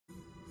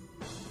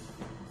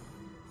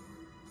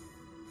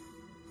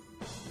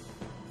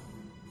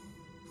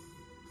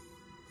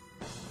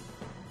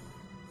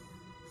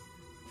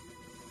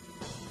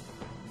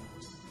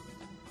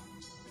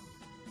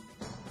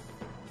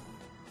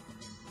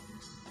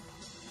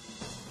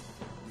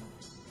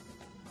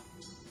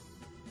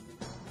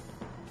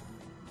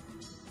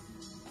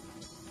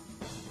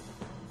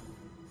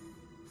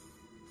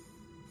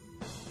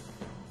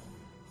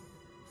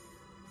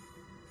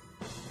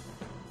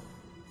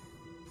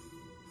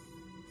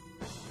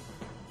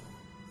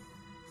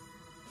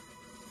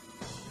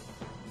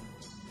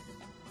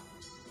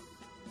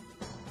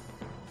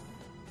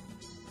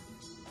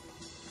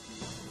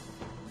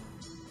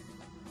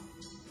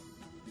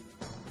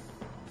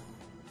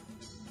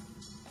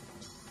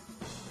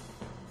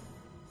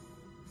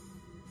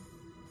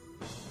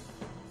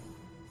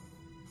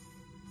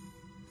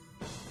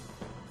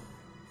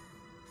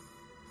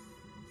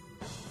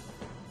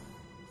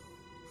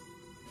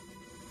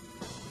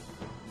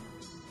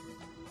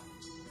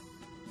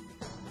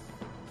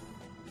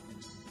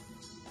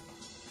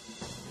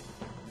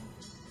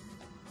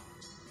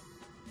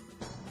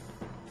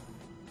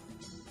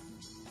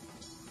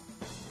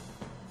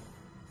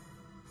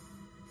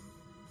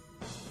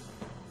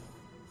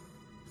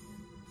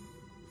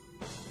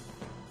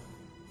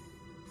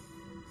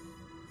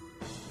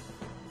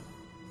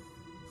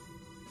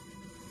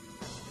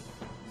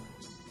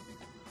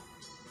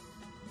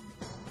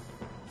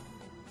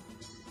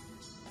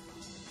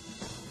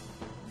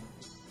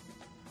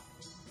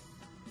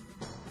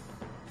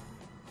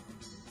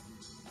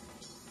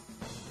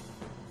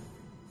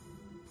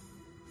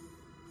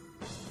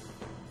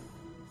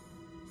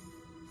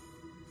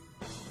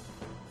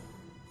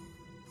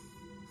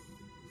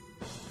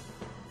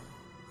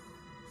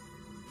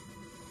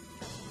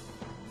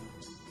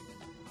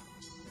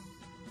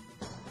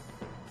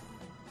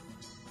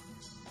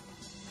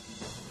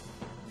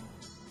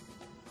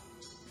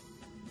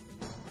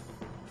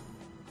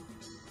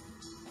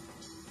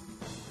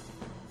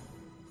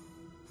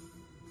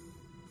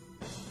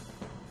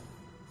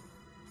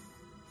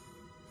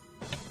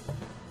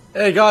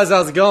Hey guys,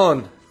 how's it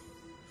going?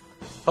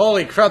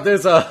 Holy crap,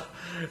 there's a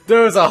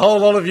whole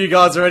lot of you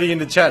guys already in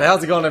the chat.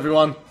 How's it going,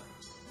 everyone?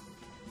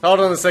 Hold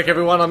on a sec,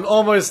 everyone. I'm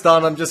almost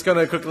done. I'm just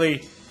gonna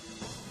quickly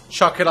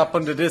chuck it up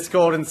onto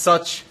Discord and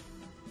such.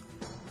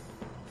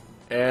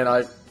 And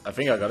I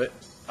think I got it.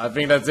 I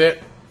think that's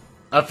it.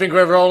 I think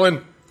we're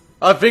rolling.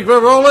 I think we're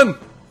rolling.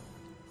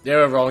 Yeah,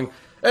 we're rolling.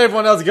 Hey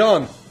everyone, how's it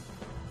going?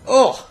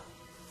 Oh,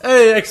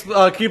 hey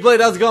Keyblade,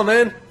 how's it going,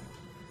 man?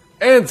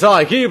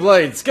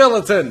 Anti-Keyblade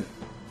Skeleton.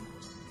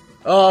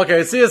 Oh,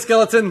 okay, see ya,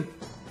 Skeleton.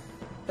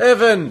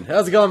 Evan,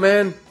 how's it going,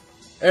 man?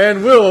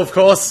 And Will, of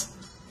course.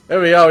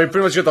 There we are, we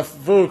pretty much got the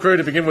full crew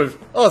to begin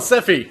with. Oh,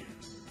 Sephi.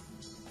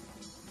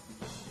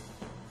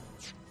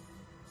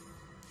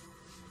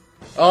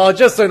 Oh,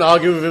 just don't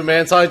argue with him,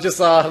 man. So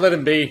just let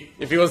him be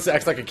if he wants to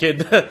act like a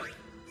kid.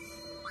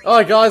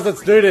 Alright, guys,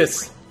 let's do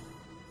this.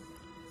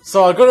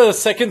 So I got a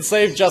second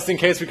save just in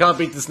case we can't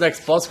beat this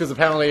next boss, because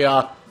apparently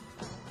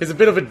he's a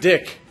bit of a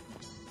dick.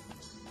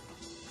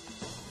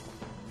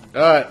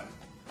 Alright.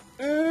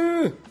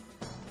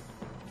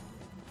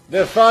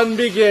 The fun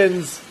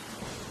begins.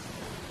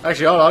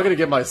 Actually, hold on, I gotta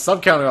get my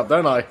sub counter up,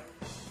 don't I?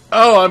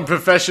 Oh, I'm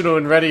professional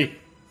and ready.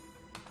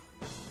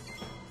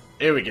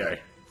 Here we go.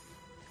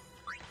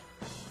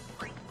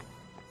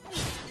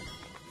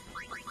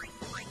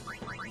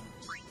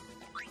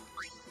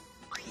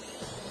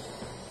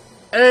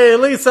 Hey,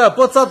 Lisa,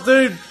 what's up,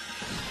 dude?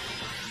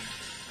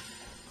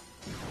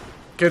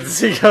 Good to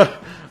see you.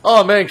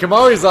 Oh man,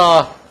 Kamari's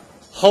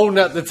holding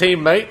out the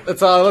team, mate.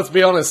 Let's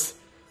be honest.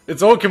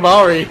 It's all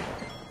Kamari.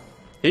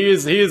 He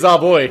is our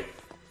boy.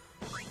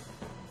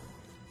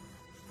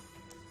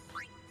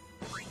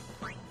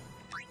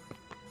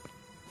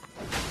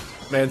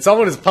 Man,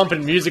 someone is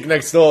pumping music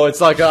next door. It's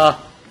like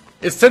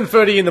it's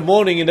 10:30 in the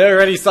morning and they're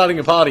already starting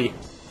a party.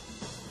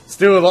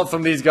 Still a lot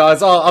from these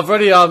guys. Oh, I've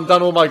already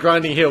done all my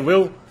grinding here,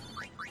 Will.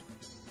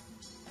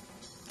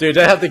 Dude,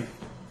 they have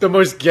the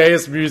most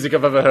gayest music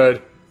I've ever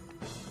heard.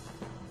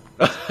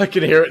 I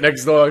can hear it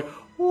next door. Like,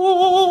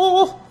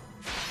 whoa.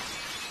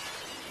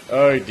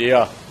 Oh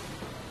dear.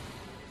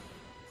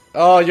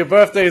 Oh, your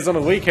birthday is on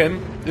a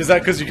weekend. Is that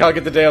because you can't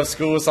get the day off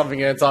school or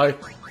something, Anti?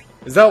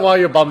 Is that why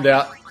you're bummed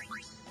out?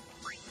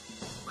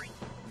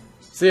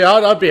 See,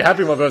 I'd be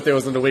happy my birthday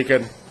was on the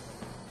weekend.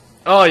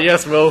 Oh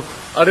yes, Will.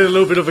 I did a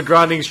little bit of a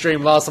grinding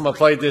stream last time I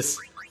played this.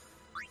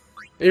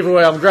 Either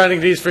way, I'm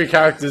grinding these 3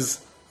 characters.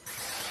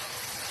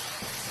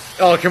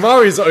 Oh,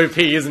 Kamari's OP,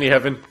 isn't he,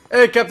 Heaven?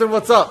 Hey, Captain,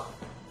 what's up?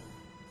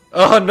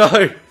 Oh,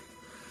 no.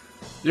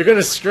 You're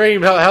gonna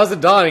scream. How's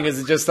it dying? Is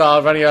it just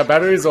running out of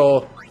batteries,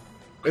 or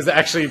is it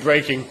actually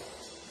breaking?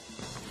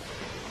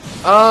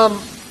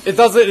 It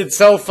does it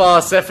itself,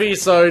 Sephi,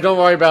 so don't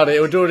worry about it.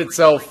 It'll do it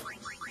itself.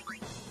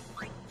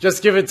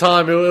 Just give it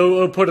time.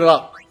 It'll put it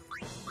up.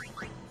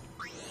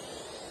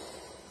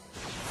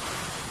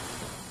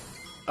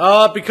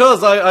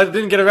 Because I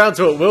didn't get around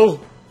to it, Will.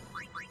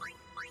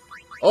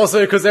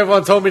 Also, because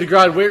everyone told me to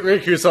grind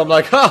Riku, so I'm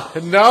like, ha,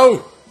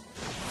 no!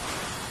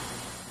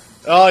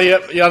 Oh,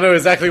 yep, yeah, I know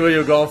exactly what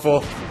you're going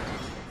for.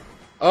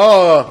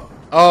 Oh,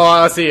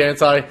 I see,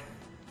 Anti.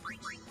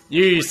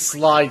 You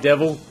sly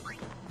devil.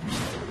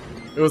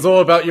 It was all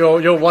about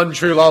your one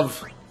true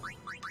love.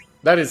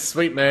 That is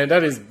sweet, man.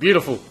 That is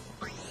beautiful.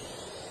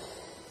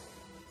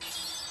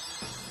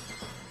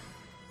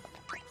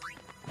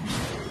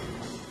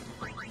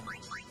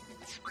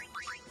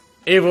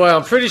 Either way,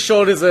 I'm pretty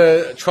sure there's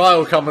a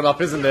trial coming up,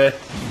 isn't there?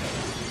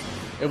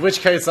 In which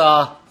case,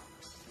 not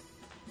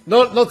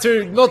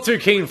too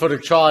keen for the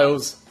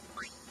trials.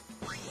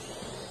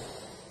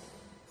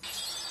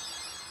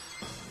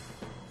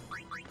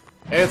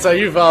 And so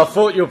you've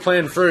thought your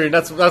plan through, and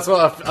that's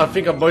what I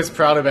think I'm most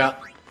proud about.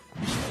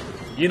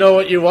 You know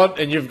what you want,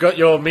 and you've got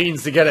your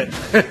means to get it.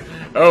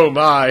 Oh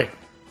my!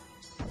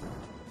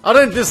 I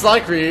don't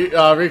dislike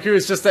Riku.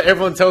 It's just that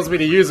everyone tells me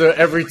to use her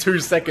every 2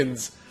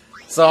 seconds.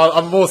 So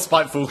I'm more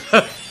spiteful.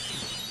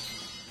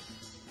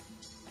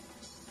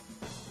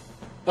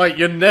 Wait,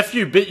 your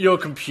nephew bit your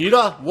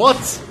computer? What?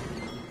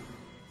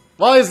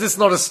 Why is this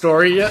not a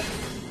story yet?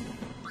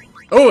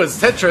 Oh, it's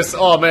Tetris.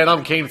 Oh man,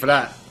 I'm keen for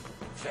that.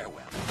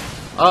 Farewell.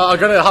 I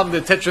gotta hum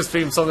the Tetris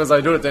theme song as I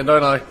do it then,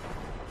 don't I?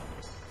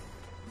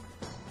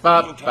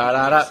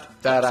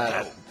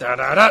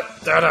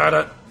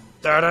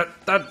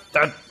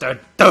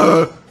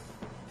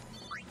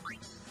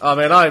 Oh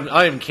man,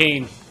 I am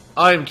keen.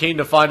 I am keen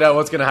to find out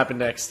what's going to happen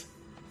next.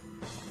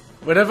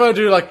 Whenever I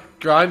do, like,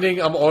 grinding,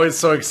 I'm always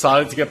so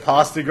excited to get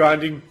past the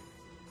grinding.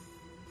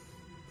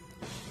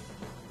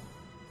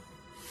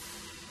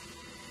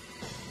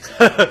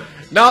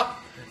 Nah,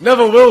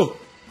 never will.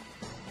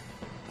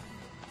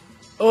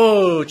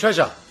 Oh,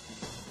 treasure.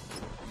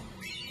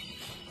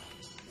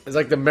 There's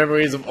like the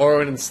memories of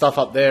Orin and stuff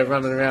up there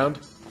running around.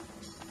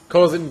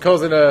 Causing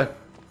a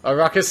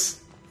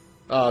ruckus.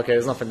 Oh, okay,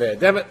 there's nothing there.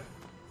 Damn it.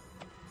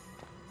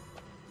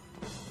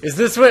 Is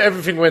this where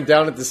everything went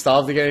down at the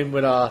start of the game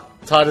when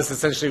Titus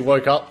essentially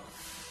woke up?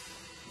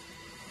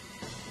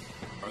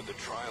 Are the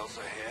trials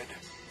ahead?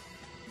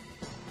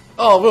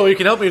 Oh, Will, you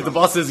can help me with the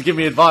bosses, give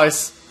me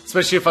advice.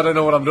 Especially if I don't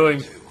know what I'm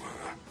doing.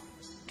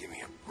 Give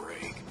me a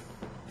break.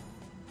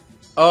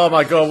 Oh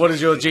my god, what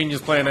is your genius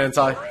plan,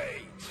 Anti?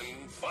 Parades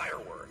and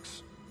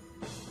fireworks.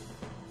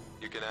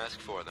 You can ask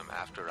for them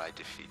after I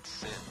defeat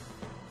Sin.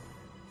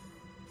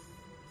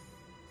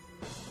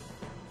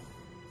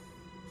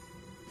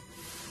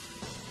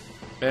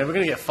 Man, we're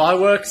gonna get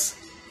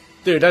fireworks?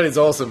 Dude, that is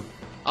awesome.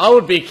 I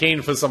would be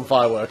keen for some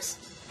fireworks.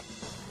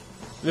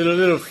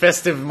 Little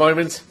festive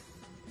moment.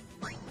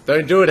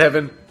 Don't do it,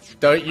 Heaven.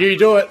 Don't you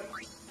do it.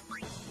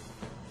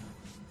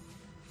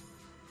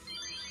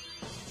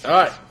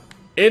 Alright.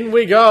 In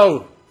we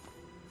go.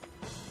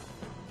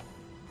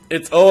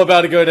 It's all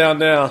about to go down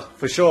now,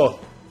 for sure.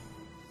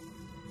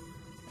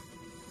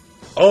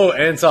 Oh,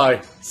 Anti.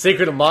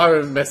 Secret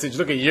admirer message.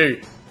 Look at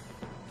you.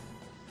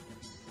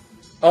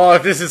 Oh,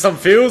 if this is some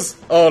feels?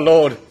 Oh,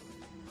 Lord.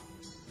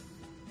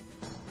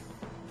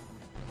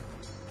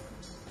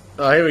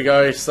 Oh, here we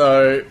go.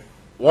 So,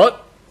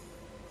 what?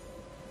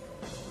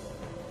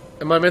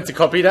 Am I meant to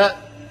copy that?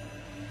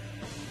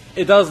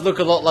 It does look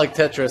a lot like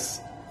Tetris.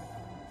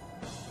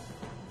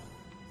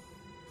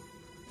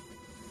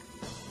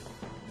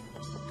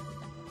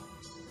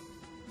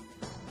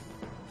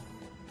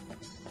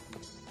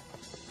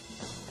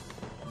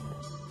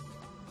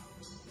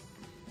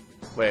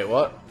 Wait,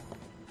 what?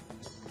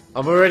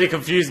 I'm already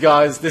confused,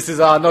 guys. This is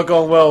not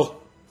going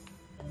well.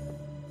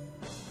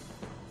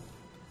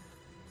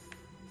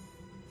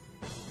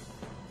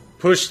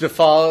 Push the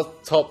far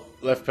top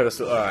left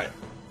pedestal. Alright.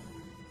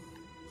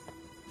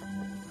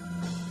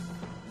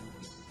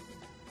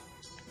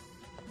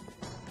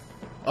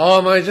 Oh,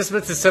 am I just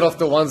meant to set off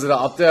the ones that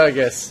are up there, I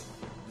guess?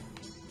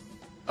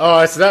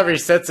 Alright, so that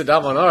resets it,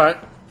 that one. Alright.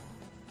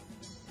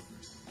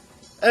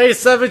 Hey,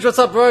 Savage, what's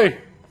up, bro?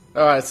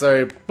 Alright,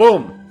 so,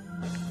 boom.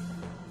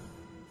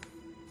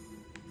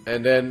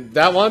 And then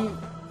that one.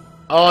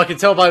 Oh, I can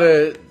tell by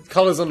the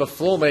colors on the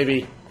floor,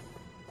 maybe.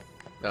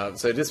 No,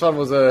 so this one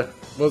was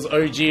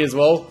OG as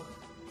well.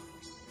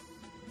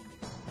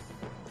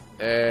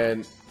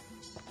 And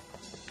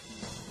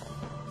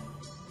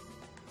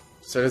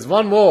so there's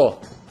one more.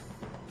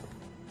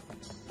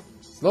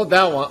 It's not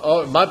that one.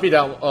 Oh, it might be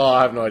that one. Oh,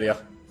 I have no idea.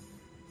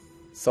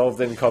 Solve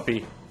then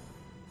copy.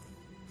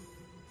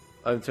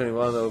 I'm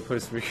 21. That will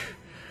post me.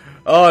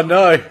 Oh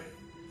no.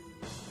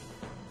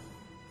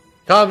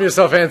 Calm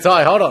yourself,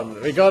 Anti. Hold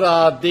on. We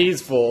got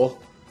these four.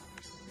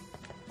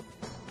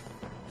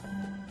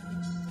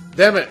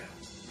 Damn it.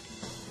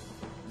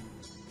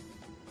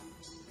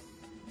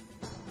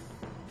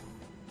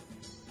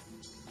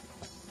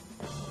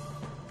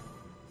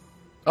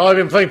 Oh, I've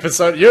been playing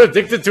Persona. You're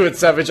addicted to it,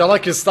 Savage. I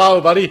like your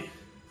style, buddy.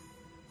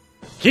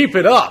 Keep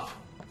it up.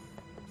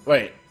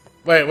 Wait,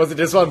 was it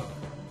this one?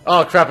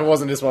 Oh crap, it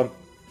wasn't this one.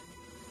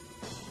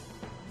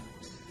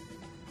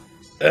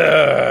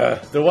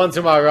 The one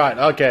to my right.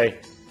 Okay.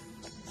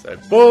 So,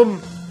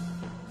 boom.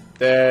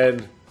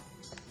 Then,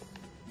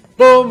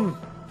 boom.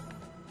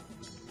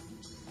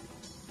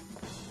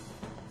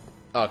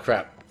 Oh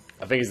crap.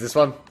 I think it's this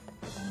one.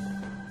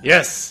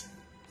 Yes.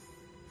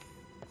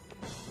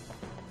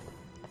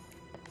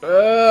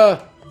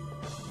 Have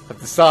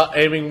to start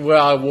aiming where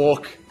I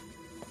walk.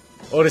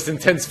 All this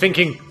intense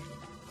thinking.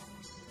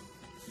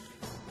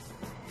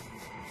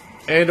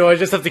 And do I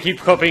just have to keep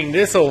copying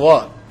this or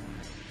what?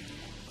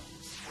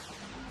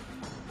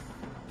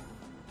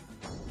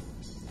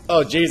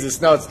 Oh Jesus,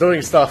 now it's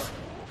doing stuff.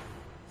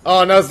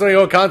 Oh, now it's doing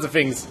all kinds of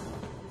things.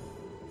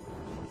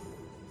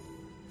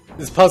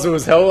 This puzzle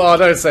is hell. Oh,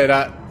 don't say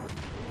that.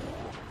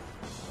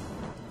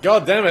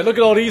 God damn it, look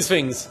at all these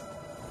things.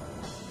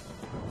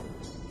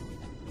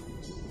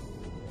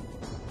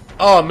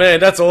 Oh man,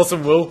 that's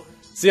awesome, Will.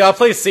 See, I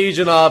play Siege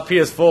on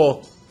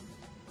PS4.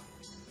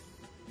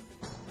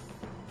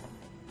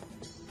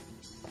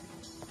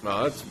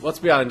 No, what's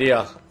behind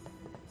here?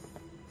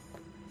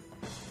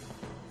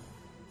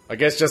 I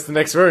guess just the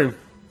next room.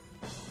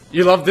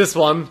 You love this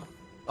one.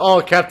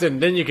 Oh, Captain,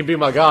 then you can be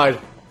my guide.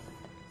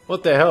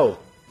 What the hell?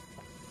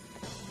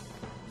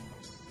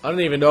 I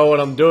don't even know what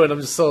I'm doing. I'm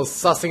just sort of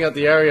sussing out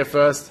the area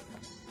first.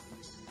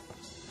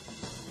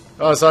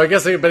 Oh, so I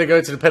guess I better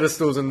go to the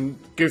pedestals and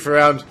goof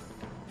around.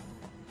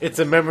 It's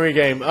a memory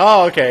game.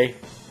 Oh, okay.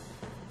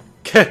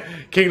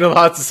 Kingdom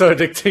Hearts is so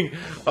addicting.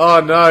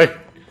 Oh, no.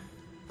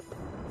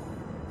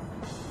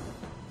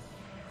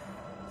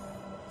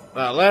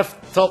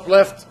 Left, top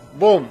left,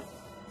 boom.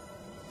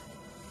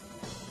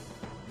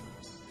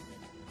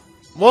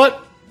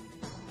 What?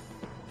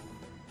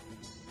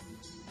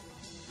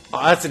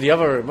 Oh, that's in the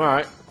other room,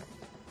 alright.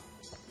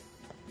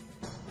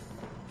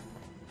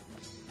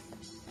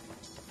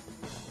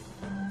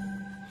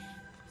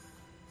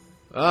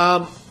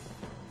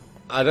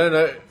 I don't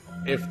know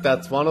if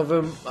that's one of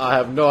them. I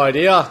have no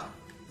idea.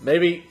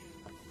 Maybe.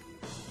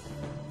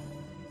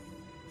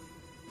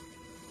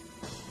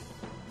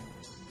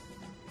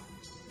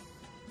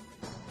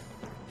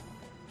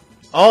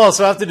 Oh,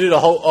 so I have to do the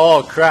whole...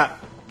 Oh,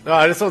 crap.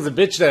 Alright, this one's a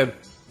bitch then.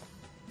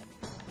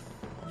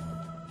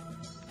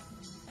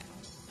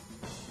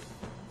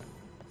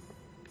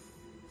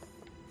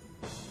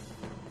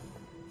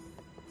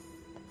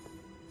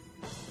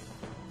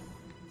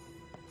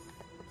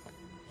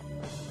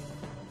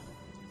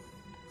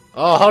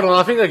 Oh, hold on,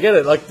 I think I get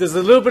it. Like, there's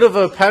a little bit of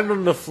a pattern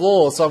on the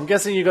floor, so I'm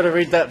guessing you gotta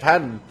read that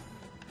pattern.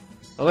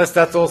 Unless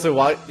that's also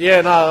white.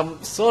 Yeah, no,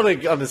 I'm sort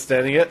of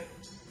understanding it.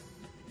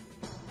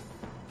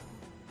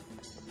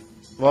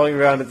 Rolling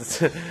around at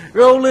the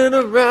rolling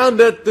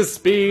around at the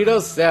speed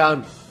of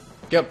sound.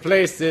 Got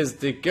places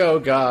to go,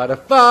 gotta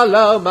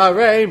follow my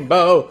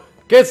rainbow.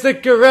 Can't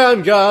stick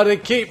around, gotta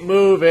keep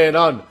moving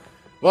on.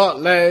 What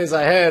lays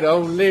ahead?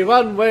 Only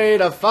one way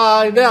to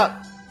find out.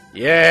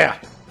 Yeah,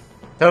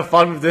 have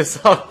fun with this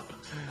song.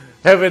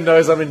 Heaven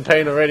knows I'm in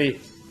pain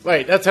already.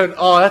 Wait, that turned.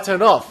 Oh, that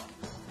turned off.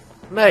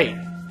 Mate,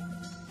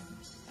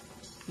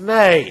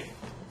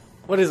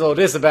 what is all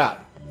this about?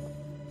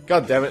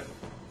 God damn it!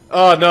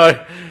 Oh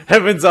no,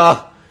 Heaven's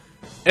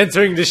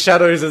entering the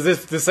shadows as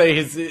if to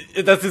say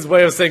that's his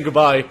way of saying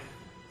goodbye.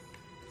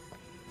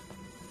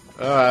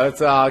 Alright,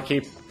 let's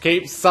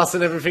keep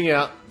sussing everything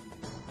out.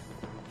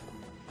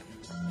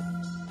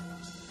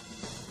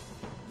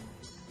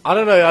 I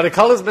don't know, are the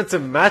colors meant to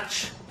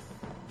match?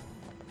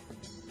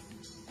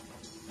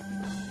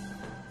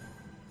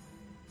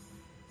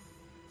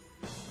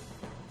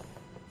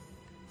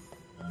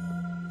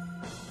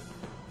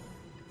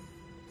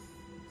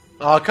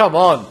 Oh, come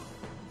on.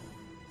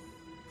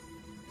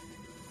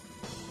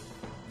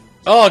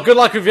 Oh, good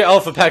luck with your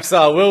alpha packs,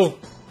 Will.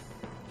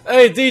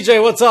 Hey,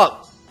 DJ, what's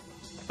up?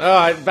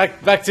 Alright,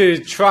 back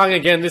to trying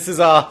again. This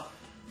is,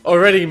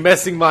 already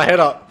messing my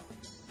head up.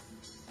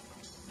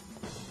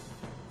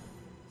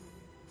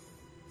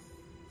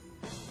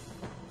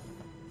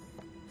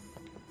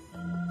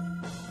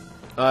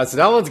 Alright, so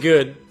that one's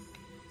good.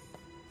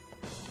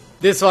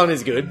 This one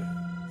is good.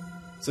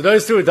 So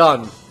those two are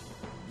done.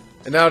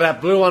 And now that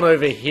blue one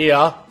over here.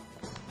 I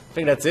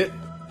think that's it.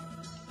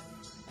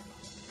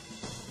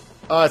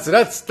 Alright, so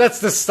that's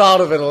the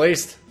start of it at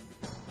least.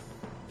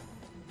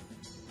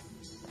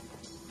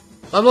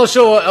 I'm not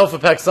sure what alpha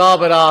packs are,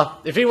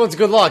 but if he wants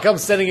good luck, I'm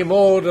sending him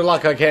all the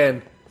luck I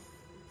can.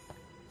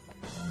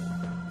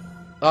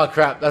 Oh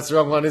crap, that's the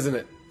wrong one, isn't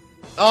it?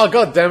 Oh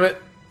god damn it.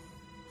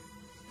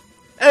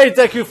 Hey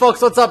Deku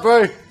Fox, what's up,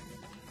 bro?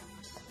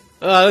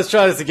 Let's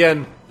try this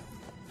again.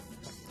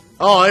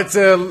 Oh, it's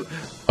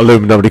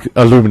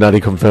Illuminati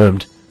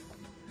confirmed.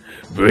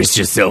 Brace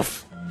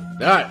yourself.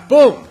 Alright,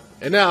 boom!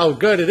 And now I'll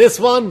go to this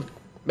one,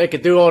 make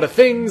it do all the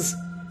things.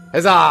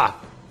 Huzzah!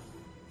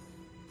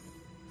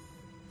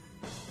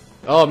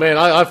 Oh man,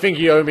 I think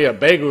you owe me a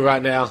bagel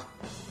right now.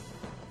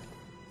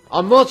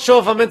 I'm not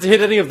sure if I'm meant to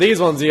hit any of these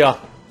ones here.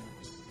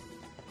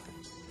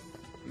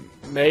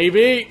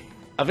 Maybe?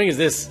 I think it's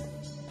this.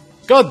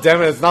 God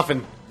damn it, it's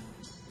nothing.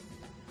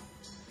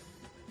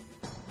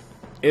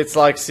 It's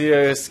like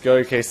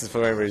CSGO cases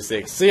for Rainbow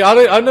Six. See,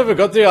 I never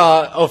got the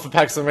alpha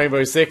packs on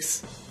Rainbow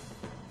Six.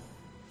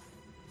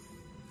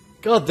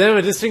 God damn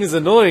it, this thing is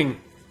annoying.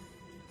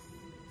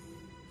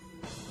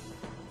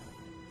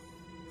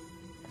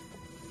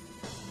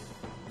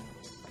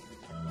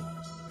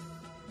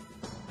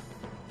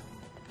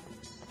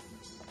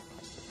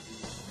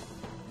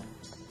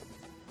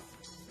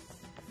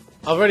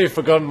 I've already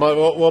forgotten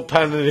what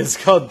pattern it is.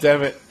 God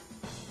damn it.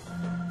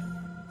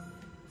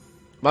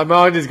 My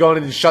mind is gone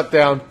and shut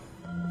down.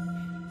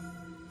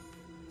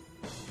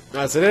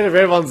 Alright, so then the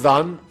red one's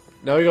done.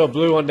 Now we got a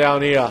blue one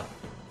down here.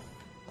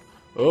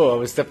 Oh, I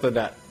almost stepped on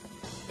that.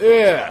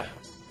 Yeah.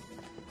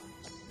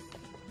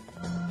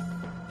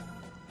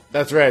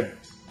 That's red.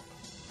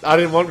 I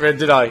didn't want red,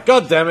 did I?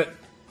 God damn it.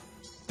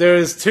 There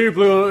is two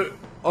blue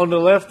on the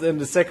left and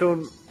the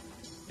second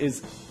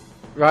is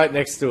right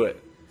next to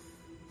it.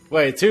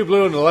 Wait, two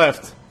blue on the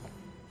left.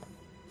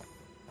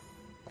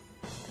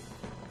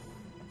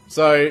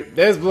 So,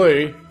 there's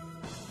blue.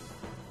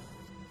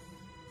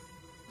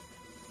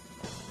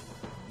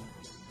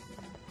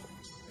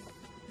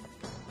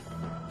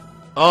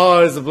 Oh,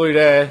 there's a blue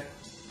there.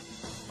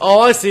 Oh,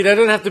 I see. They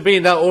don't have to be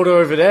in that order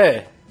over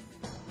there.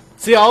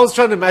 See, I was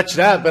trying to match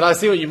that, but I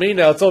see what you mean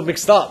now. It's all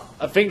mixed up.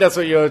 I think that's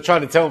what you're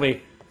trying to tell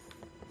me.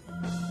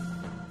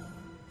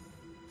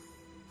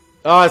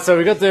 Alright, so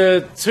we got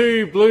the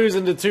two blues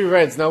and the two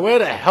reds. Now, where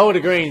the hell are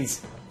the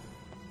greens?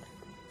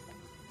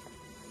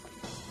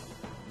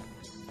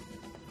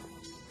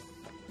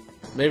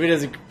 Maybe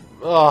there's a...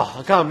 Oh,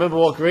 I can't remember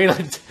what green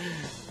I...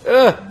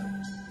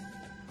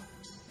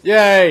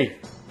 Yay!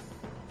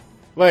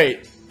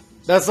 Wait,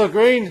 that's not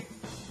green?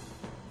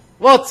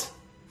 What?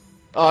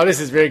 Oh, this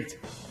is rigged.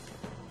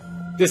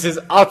 This is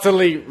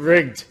utterly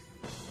rigged.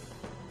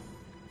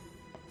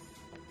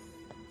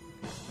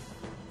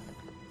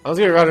 I was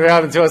gonna run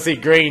around until I see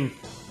green.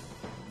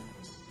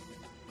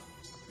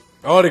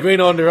 Oh, the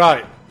green on the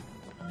right.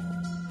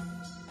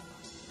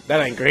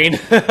 That ain't green.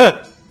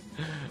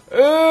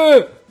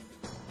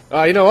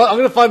 You know what? I'm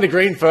gonna find the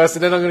green first,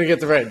 and then I'm gonna get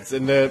the reds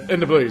and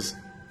the blues.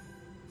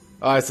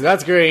 Alright, so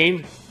that's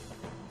green.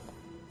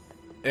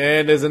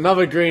 And there's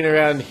another green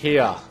around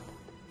here.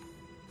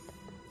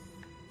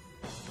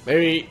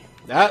 Maybe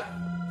that?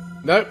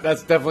 Nope,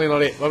 that's definitely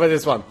not it. What about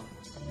this one?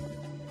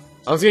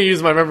 I'm just gonna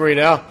use my memory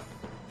now.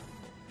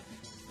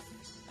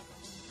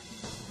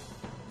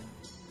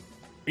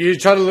 You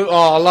try to look.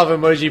 Oh, I love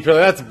emoji pillar.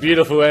 That's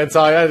beautiful,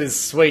 Anti. That is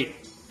sweet.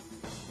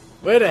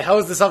 Where the hell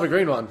is this other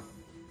green one?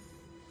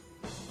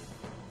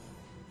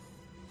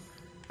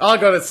 Oh, I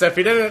got it,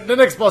 Sephi. The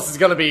next boss is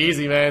gonna be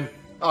easy, man.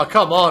 Oh,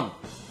 come on.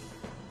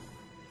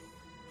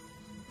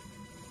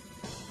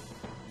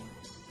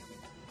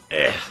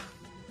 Eh.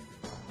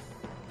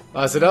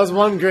 Alright, so that was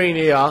one green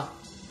here.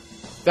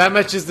 That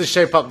matches the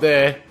shape up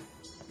there.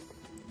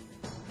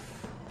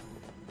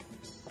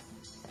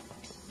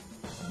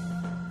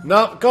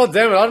 No, god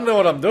damn it, I don't know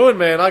what I'm doing,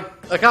 man. I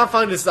can't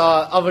find this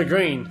other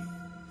green.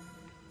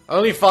 I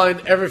only find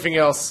everything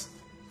else.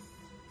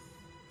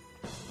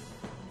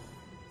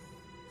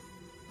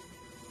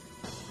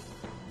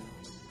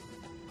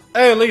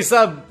 Hey,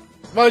 Lisa,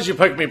 why'd you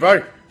poke me,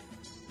 bro?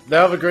 The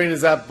other green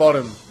is at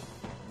bottom.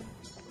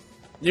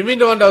 You mean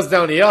the one that was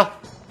down here?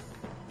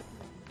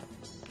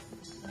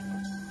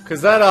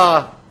 Cause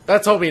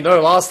that told me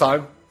no last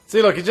time.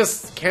 See, look, it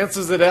just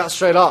cancels it out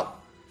straight up.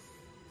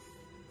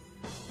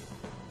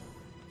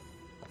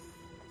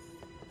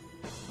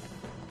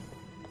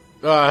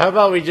 Alright, how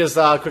about we just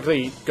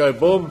quickly go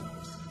boom.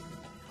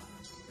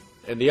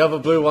 And the other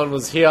blue one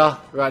was here,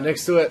 right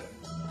next to it.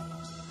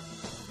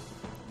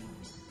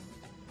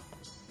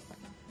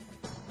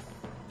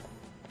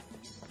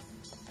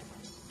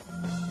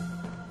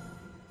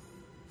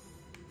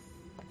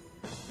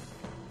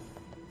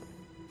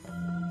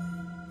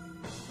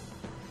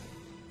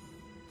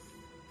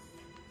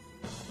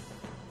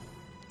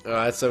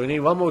 Alright, so we need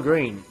one more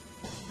green.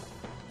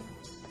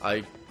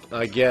 I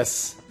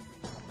guess.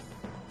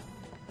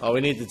 Oh,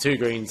 we need the two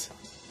greens.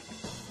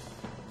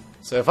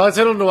 So if I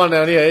turn on the one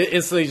down here, it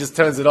instantly just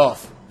turns it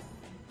off.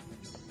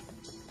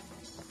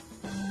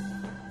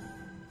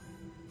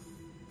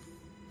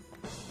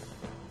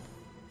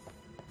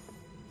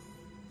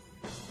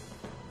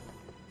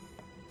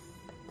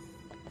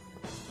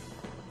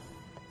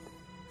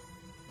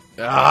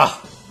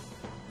 Ah!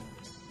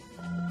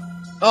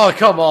 Oh,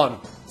 come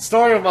on.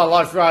 Story of my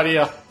life right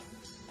here.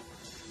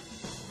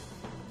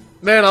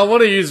 Man, I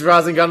want to use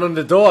Rising Gun on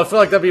the door. I feel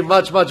like that'd be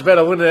much, much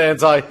better, wouldn't it,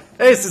 Anti?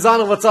 Hey,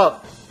 Susanna, what's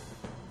up?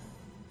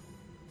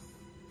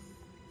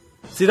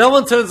 See, that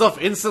one turns off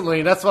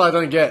instantly. That's what I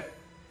don't get.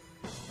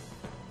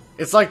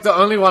 It's like the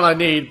only one I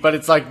need, but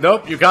it's like,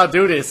 nope, you can't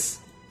do this.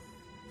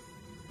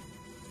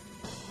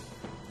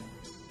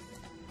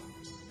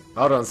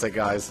 Hold on a sec,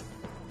 guys.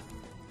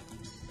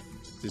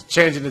 Just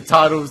changing the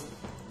titles.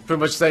 Pretty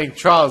much saying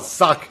trials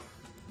suck.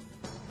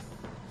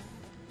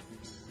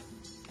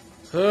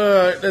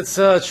 Alright, let's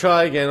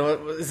try again.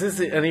 Is this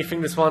anything,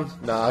 this one?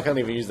 Nah, I can't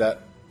even use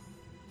that.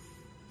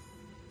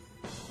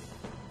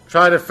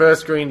 Try the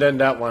first green, then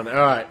that one.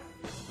 Alright.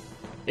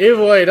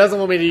 Either way, it doesn't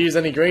want me to use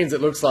any greens,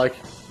 it looks like.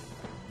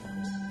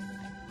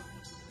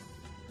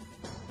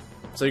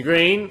 So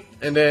green,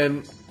 and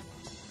then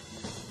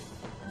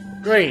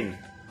green.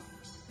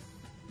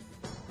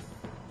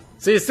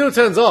 See, it still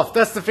turns off.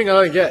 That's the thing I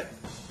don't get.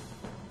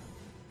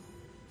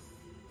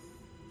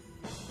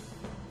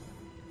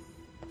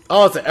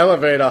 Oh, it's an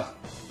elevator.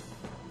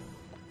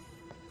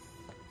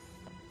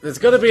 There's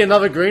got to be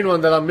another green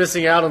one that I'm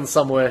missing out on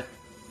somewhere.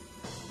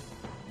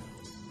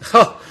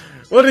 Oh,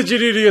 what did you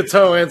do to your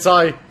toe,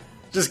 Anti?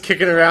 Just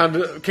kicking around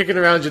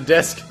your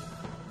desk.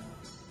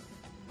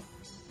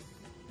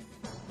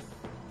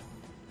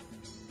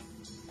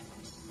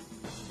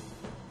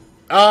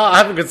 I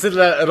haven't considered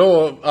that at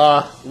all.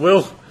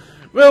 Will,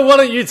 why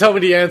don't you tell me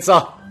the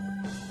answer?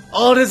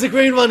 Oh, there's a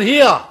green one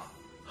here.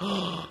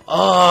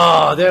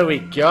 Oh, there we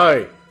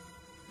go.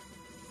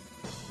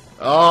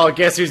 Oh,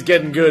 guess who's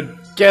getting good?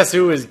 Guess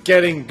who is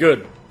getting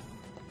good?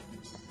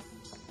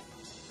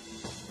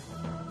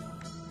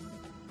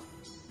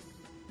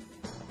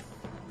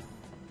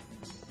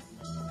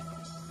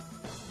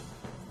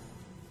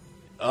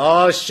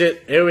 Oh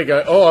shit! Here we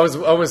go. Oh,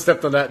 I almost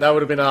stepped on that. That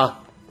would have been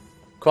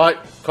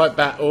quite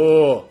bad.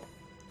 Oh,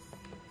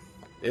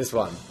 this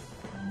one.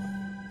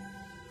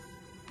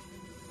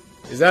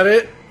 Is that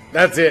it?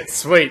 That's it.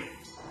 Sweet.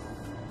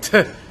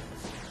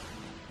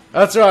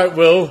 That's right,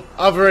 Will.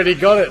 I've already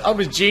got it. I'm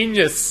a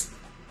genius.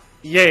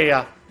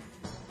 Yeah.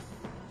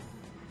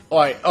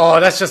 Wait. Oh,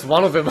 that's just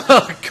one of them.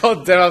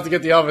 God damn, I have to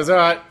get the others.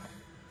 Alright.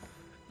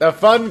 The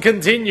fun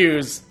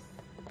continues.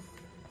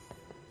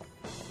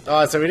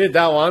 Alright, so we did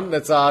that one.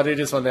 Let's do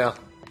this one now.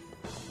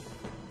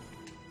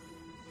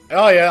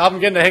 Oh yeah, I'm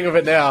getting the hang of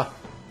it now.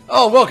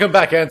 Oh, welcome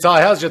back,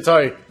 Anti. How's your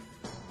toe?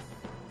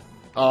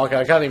 Oh, okay,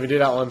 I can't even do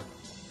that one.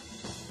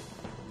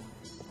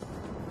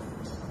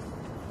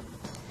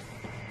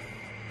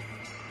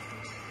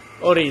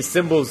 All these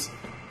symbols.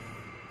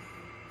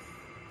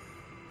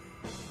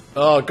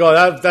 Oh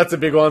god, that's a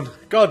big one.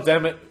 God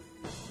damn it.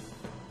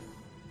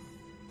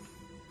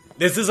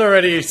 This is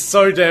already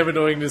so damn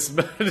annoying, this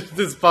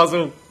this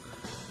puzzle.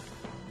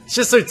 It's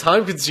just so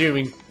time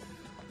consuming.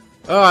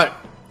 Alright.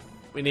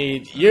 We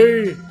need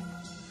you.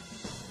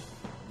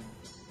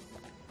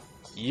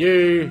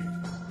 You.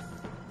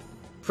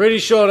 Pretty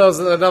sure there was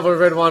another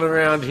red one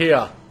around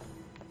here.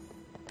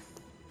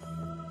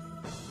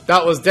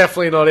 That was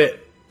definitely not it.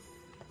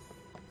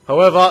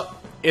 However,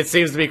 it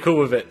seems to be cool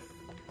with it.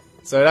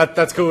 So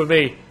that's cool with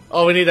me.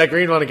 Oh, we need that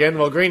green one again.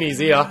 Well, greenie's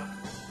here.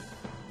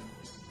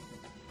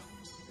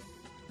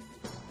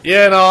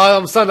 Yeah, no,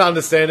 I'm starting to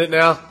understand it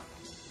now.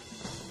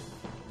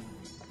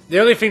 The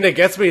only thing that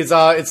gets me is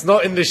it's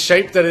not in the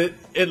shape that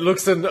it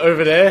looks in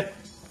over there.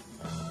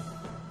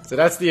 So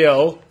that's the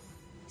L.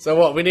 So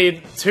what? We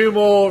need 2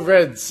 more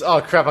reds.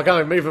 Oh crap! I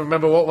can't even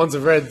remember what ones are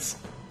reds.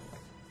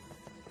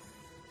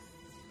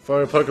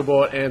 For a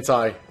Pokeball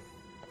anti.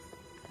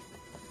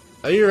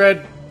 Are you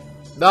red?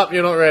 Nope,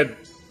 you're not red.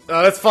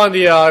 Let's find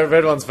the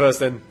red ones first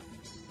then.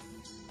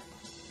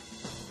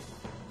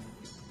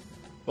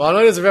 Well, I know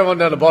there's a red one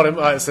down the bottom.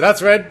 Alright, so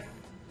that's red.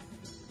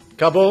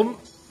 Kaboom.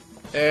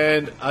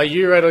 And are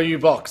you red or you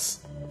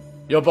box?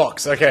 You're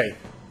box, okay.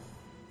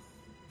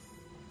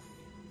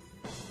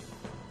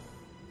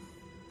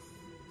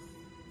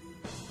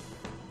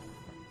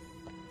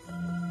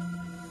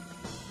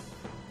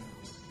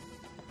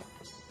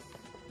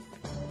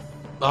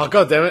 Oh,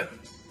 god damn it.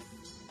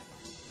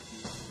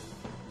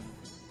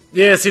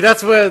 Yeah, see,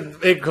 that's where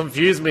it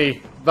confused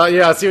me. But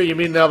yeah, I see what you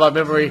mean now about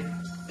memory.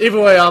 Either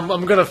way, I'm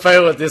gonna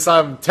fail at this.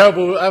 I'm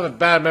terrible. I have a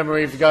bad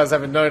memory if you guys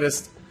haven't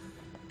noticed.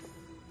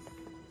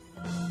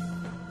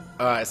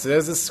 Alright, so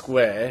there's a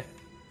square.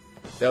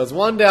 There was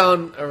one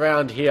down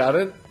around here. I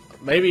don't...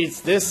 Maybe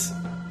it's this?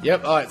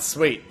 Yep, alright,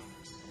 sweet.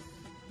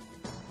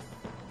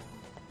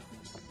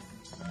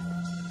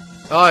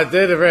 Alright,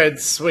 they're the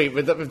reds. Sweet,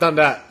 we've done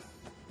that.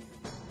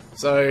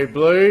 So,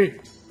 blue.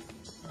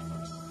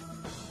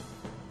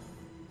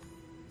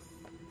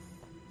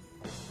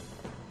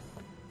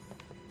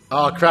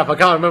 Oh crap, I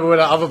can't remember where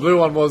that other blue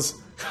one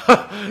was.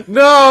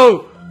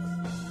 No!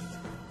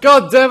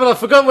 God damn it, I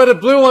forgot where the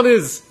blue one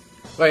is!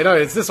 Wait, no,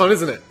 it's this one,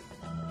 isn't it?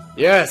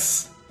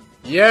 Yes!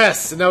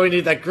 Yes! And now we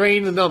need that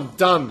green and I'm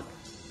done.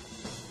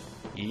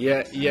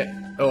 Yeah,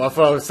 yeah. Oh, I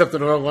thought I was stepped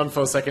on the wrong one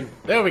for a second.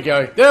 There we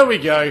go, there we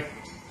go!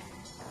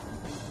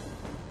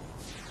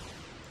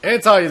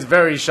 Anti is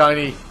very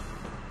shiny.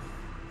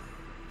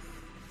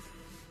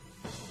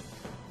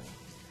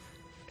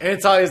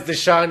 Anti is the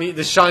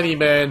shiny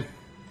man.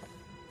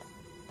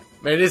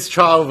 Man, this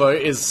trial, though,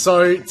 is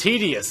so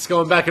tedious.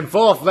 Going back and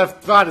forth,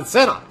 left, right, and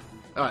center.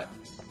 Alright.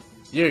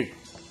 You.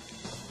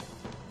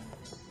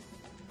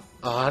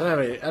 Oh, I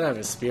don't have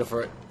a spear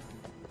for it.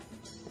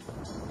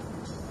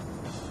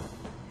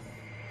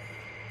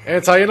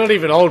 Anti, you're not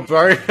even old,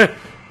 bro.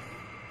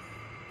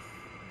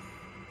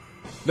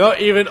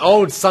 Not even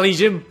old, Sonny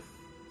Jim.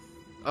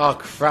 Oh,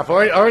 crap.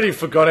 I already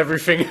forgot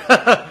everything.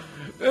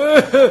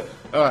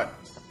 Alright.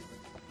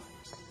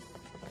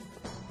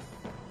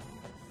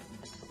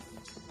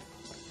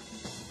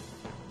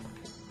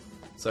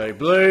 So,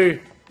 blue.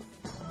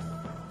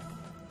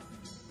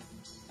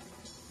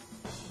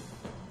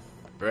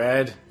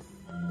 Red.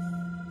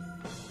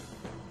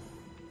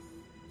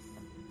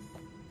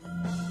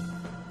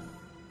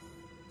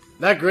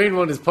 That green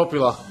one is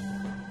popular.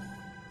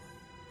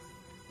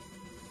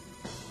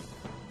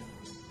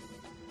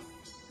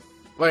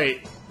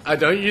 Wait, I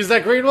don't use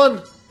that green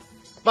one?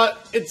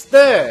 But it's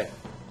there.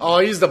 Oh,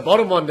 I use the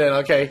bottom one then,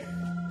 okay.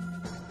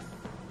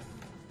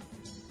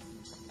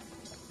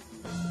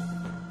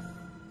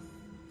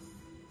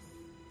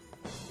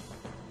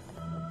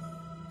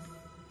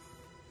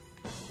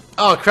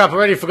 Oh crap, I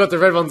already forgot the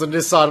red ones on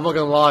this side, I'm not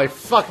gonna lie.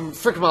 Fucking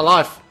frick my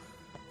life.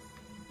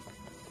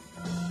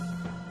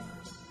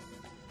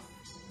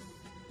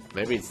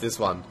 Maybe it's this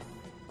one.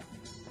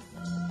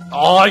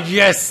 Oh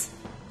yes!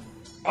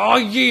 Oh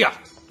yeah!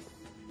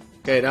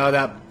 Okay, now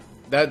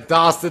that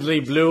dastardly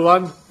blue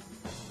one.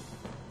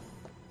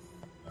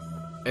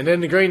 And then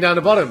the green down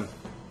the bottom.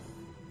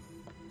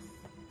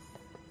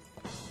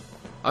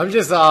 I'm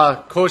just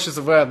cautious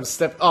of where I'm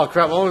stepping. Oh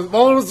crap, one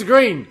was the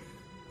green!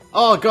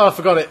 Oh god, I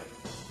forgot it.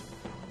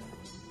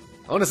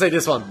 I want to say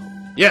this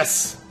one.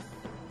 Yes!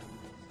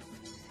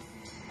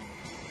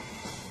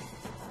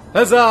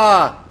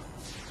 Huzzah!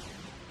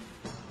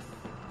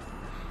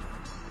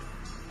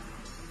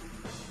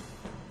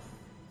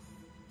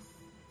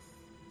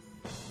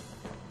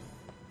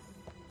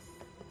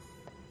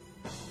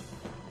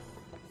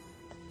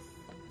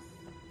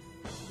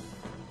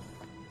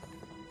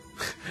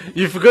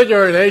 You forgot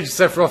your own age,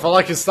 Sephiroth. I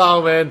like your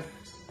style, man.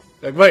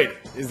 Like, wait,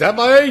 is that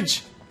my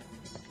age?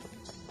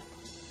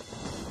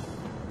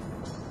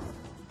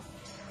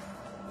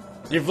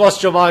 You've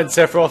lost your mind,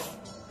 Sephiroth.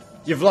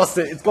 You've lost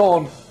it. It's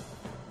gone.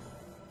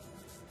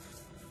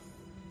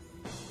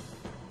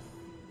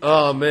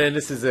 Oh, man,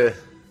 this is a...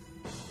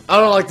 I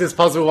don't like this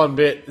puzzle one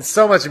bit. It's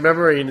so much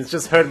memory and it's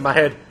just hurting my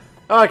head.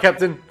 Alright,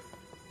 Captain.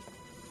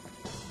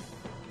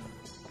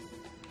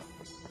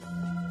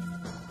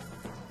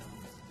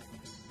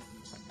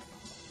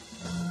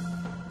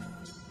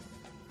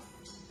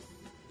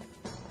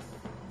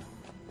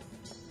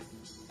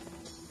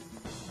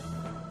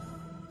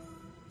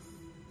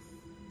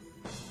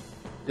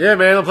 Yeah,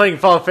 man, I'm playing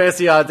Final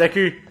Fantasy,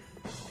 Deku.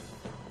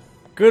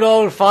 Good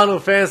old Final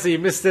Fantasy,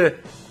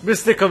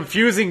 Mr.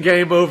 Confusing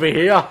game over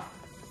here.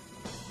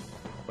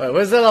 Wait,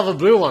 where's that other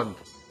blue one?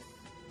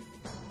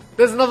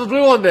 There's another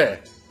blue one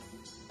there.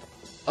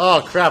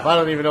 Oh crap, I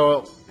don't even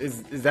know.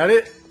 Is that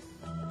it?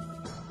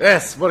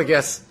 Yes, what a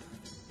guess.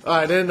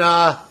 Alright, then,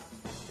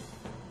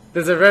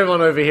 there's a red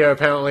one over here,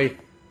 apparently.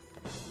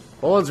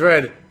 What one's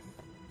red?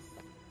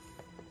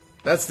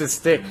 That's the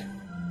stick.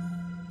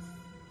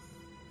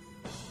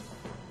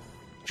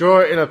 Draw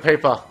it in a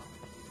paper.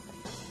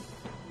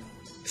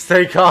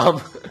 Stay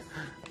calm.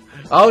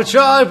 I'll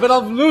try, but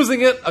I'm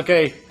losing it.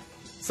 Okay,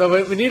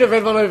 so we need a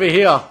red one over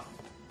here.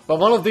 But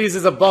one of these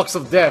is a box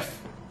of death.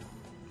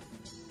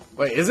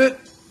 Wait, is it?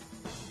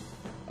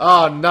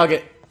 Oh,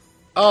 nugget.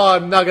 Oh,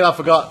 nugget, I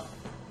forgot.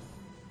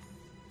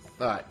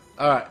 Alright,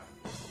 alright.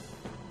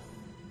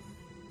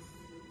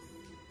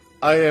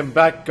 I am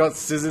back, got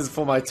scissors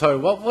for my toe.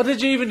 What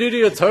did you even do to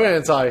your toe,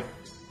 Anti?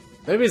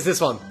 Maybe it's this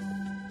one.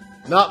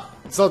 Nope,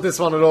 it's not this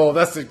one at all.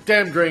 That's the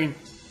damn green.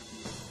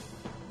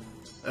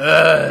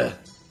 Ugh.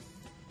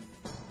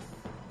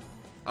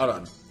 Hold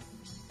on.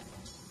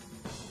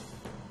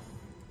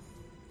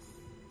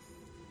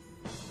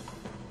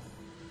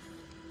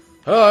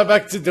 Oh,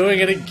 back to doing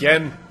it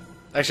again.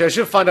 Actually, I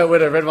should find out where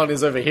the red one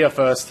is over here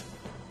first.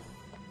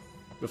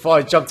 Before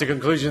I jump to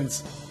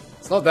conclusions.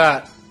 It's not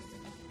that.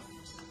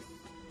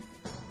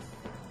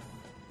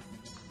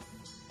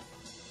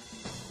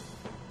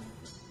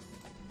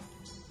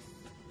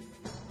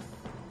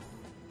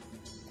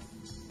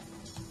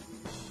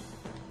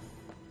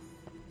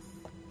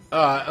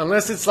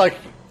 Unless it's like,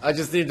 I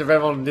just need the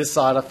red one on this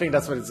side. I think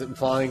that's what it's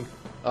implying.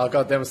 Oh,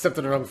 goddamn, I stepped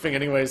on the wrong thing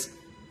anyways.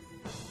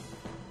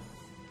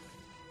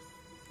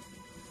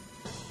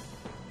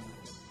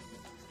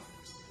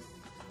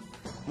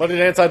 What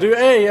did Anti do?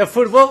 Hey,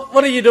 Foot,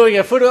 what are you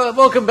doing, Foot?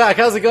 Welcome back.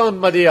 How's it going,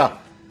 my dear?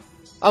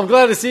 I'm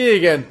glad to see you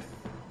again.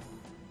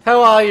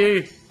 How are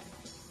you?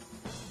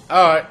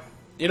 Alright.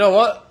 You know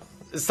what?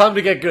 It's time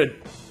to get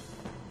good.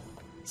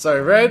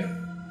 So, red.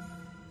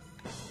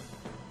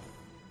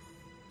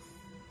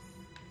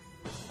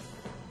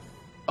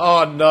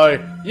 Oh,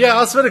 no. Yeah,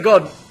 I swear to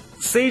God.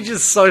 Siege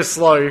is so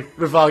slow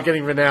without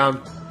getting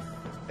renowned.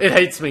 It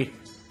hates me.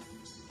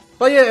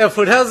 But yeah,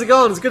 Foot, how's it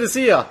going? It's good to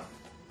see you.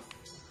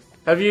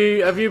 Have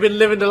you been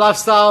living the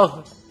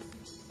lifestyle?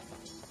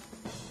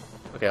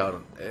 Okay,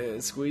 hold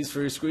on. Squeeze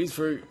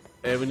through.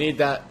 And we need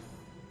that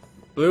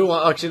blue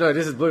one. Actually, no,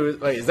 this is blue.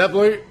 Wait, is that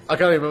blue? I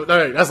can't even.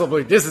 No, that's not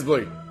blue. This is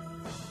blue.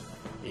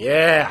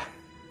 Yeah.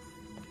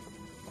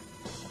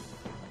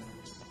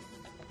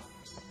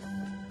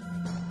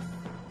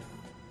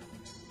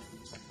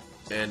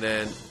 And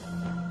then...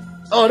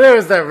 Oh, there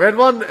is that red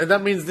one. And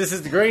that means this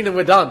is the green and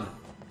we're done.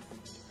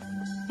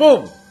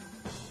 Boom.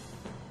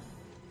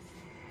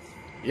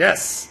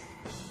 Yes.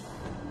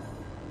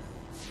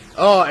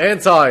 Oh,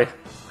 Anti.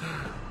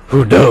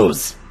 Who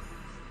knows?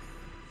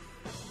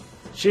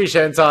 Sheesh,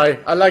 Anti.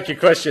 I like your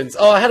questions.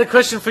 Oh, I had a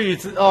question for you.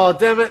 Oh,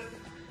 damn it.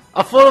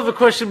 I thought of a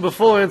question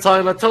before, Anti,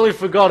 and I totally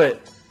forgot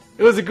it.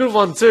 It was a good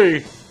one,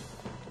 too.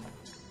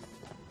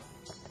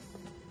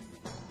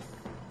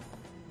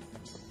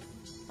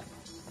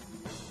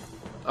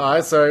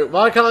 Alright, so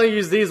why can't I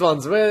use these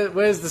ones?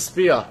 Where's the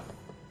spear?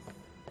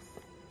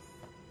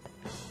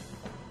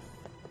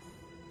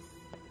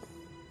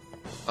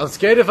 I'm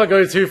scared if I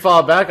go too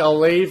far back, I'll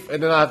leave,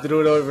 and then I have to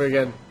do it over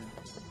again.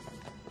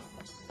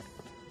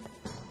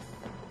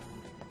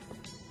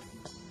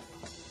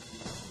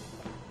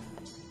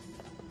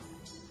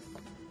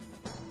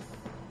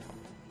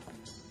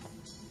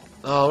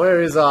 Oh,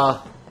 where is,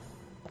 I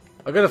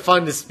gotta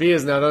find the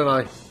spears now, don't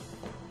I?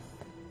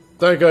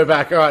 Don't go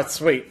back, alright,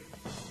 sweet.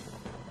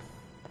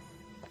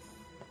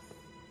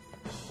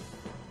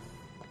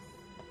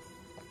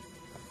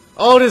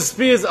 Oh, there's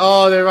spears,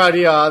 oh, they're right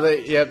here, are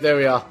they? Yep, there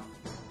we are.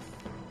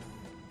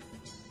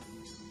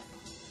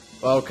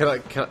 Well, can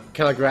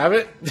I grab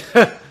it?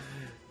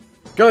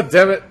 God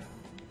damn it.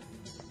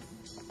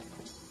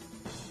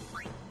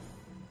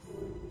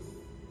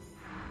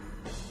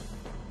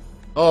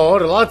 Oh,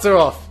 the lights are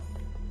off.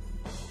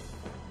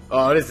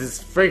 Oh, this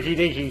is freaky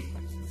deaky.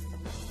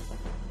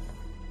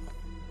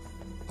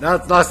 Now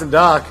it's nice and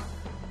dark.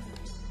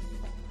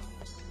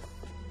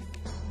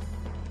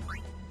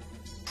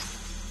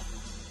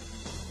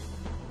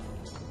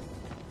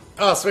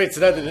 Oh, sweet, so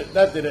that did it.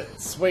 That did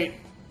it. Sweet.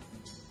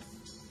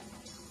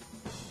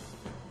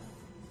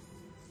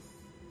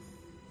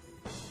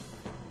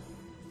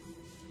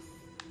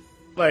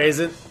 Wait, is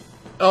it?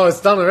 Oh, it's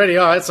done already.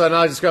 Alright, so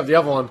now I just grab the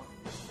other one.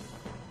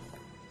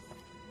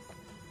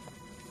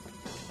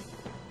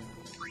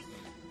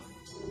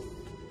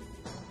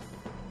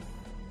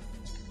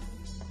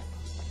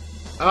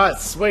 Alright,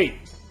 sweet.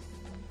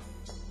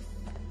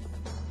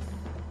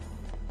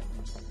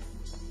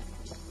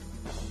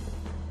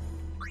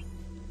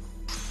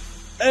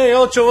 Hey,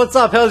 Ultra, what's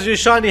up? How's your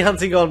shiny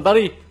hunting going,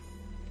 buddy?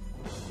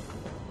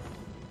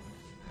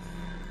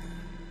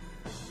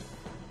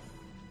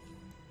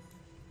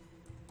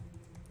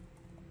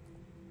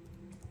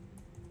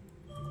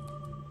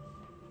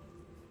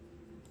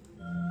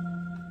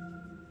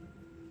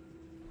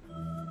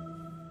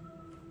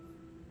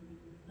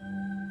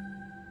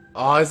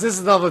 Oh, is this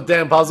another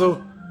damn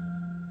puzzle?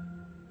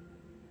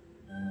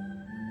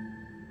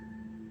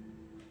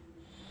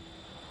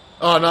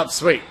 Oh, no,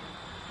 sweet.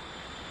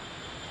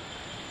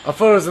 I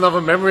thought it was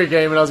another memory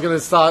game and I was going to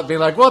start being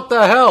like, what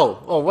the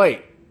hell? Oh,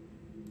 wait.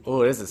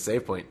 Oh, there's a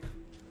save point.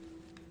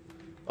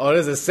 Oh,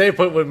 there's a save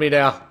point with me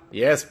now.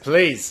 Yes,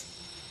 please.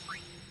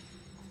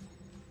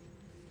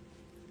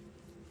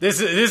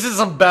 This is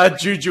some bad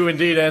juju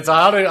indeed, Anti.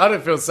 I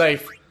don't feel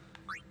safe.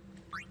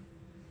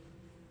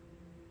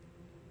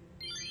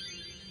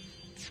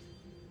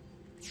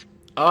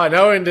 Oh,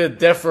 now we're in the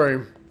death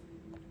room.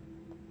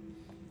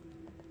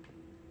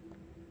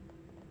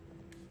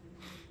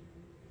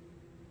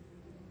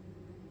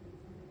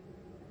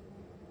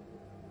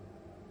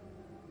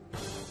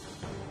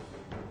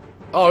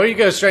 Oh, we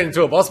go straight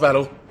into a boss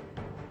battle.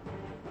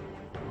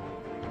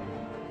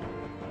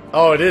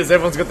 Oh, it is.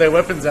 Everyone's got their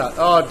weapons out.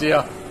 Oh,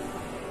 dear.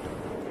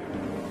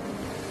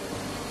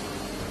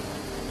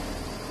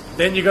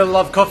 Then you gotta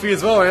love coffee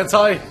as well,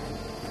 Anti.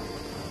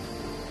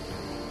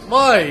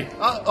 My!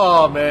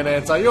 Oh, man,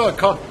 Anti. You're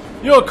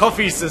a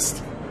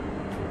coffeeist.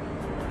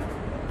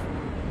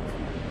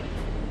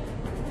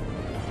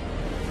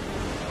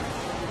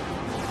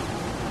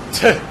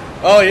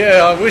 Oh,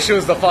 yeah. I wish it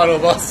was the final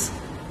boss.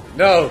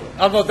 No,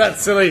 I'm not that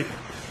silly.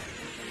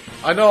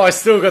 I know I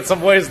still got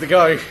some ways to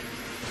go.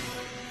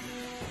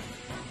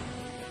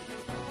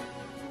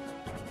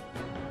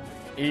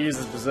 He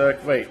uses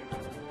Berserk. Wait.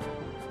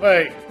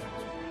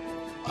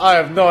 I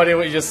have no idea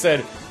what you just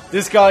said.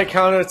 This guy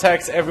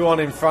counterattacks everyone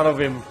in front of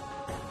him.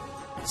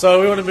 So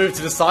we want to move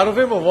to the side of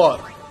him or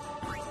what?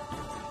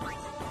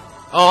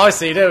 Oh, I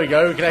see. There we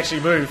go. We can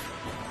actually move.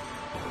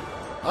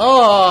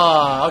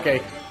 Ah,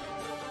 okay.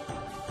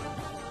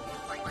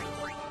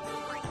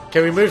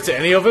 Can we move to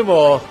any of them,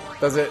 or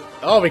does it...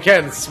 Oh, we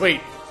can.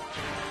 Sweet.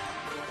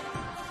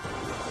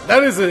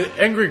 That is an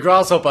angry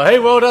grasshopper. Hey,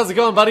 world, how's it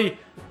going, buddy?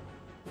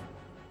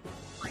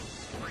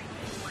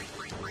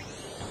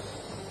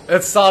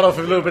 Let's start off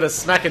with a little bit of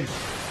smacking.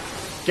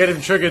 Get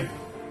him triggered.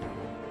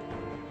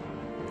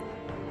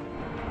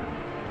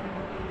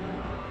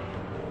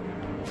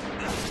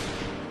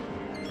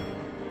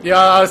 Yeah,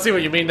 I see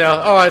what you mean now.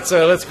 Alright,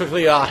 so let's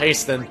quickly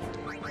hasten.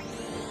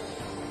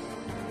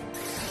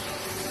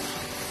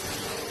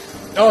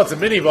 Oh, it's a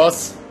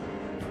mini-boss.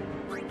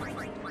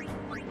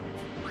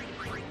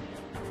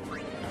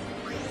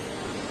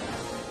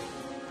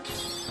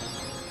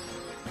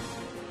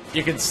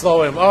 You can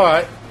slow him,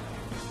 alright.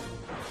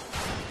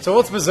 So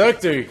what's Berserk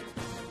do?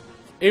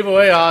 Either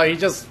way, he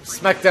just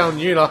smacked down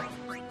Yuna.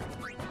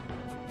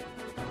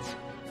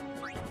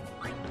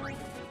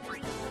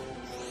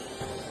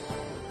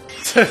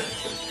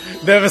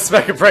 Never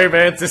smack a praying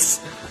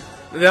mantis.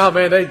 No,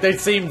 man, they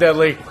seem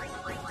deadly.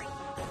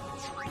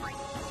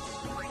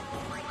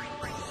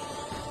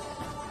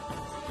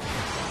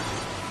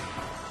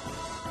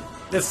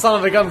 This son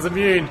of a gun's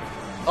immune.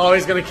 Oh,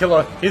 he's gonna kill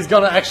her. He's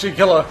gonna actually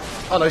kill her.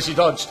 Oh no, she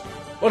dodged.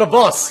 What a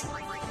boss!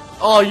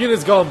 Oh,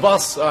 Yuna's gone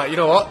boss. Alright, you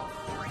know what?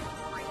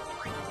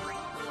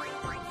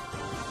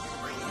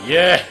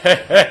 Yeah!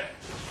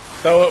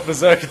 Throw it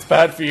Berserk, it's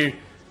bad for you.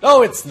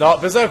 No, it's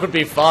not. Berserk would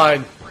be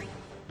fine.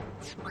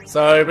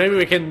 So, maybe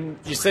we can...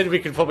 You said we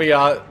could probably,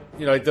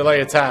 you know,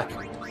 delay attack.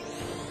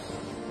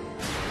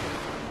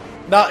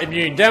 Not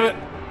immune, damn it!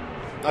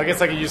 I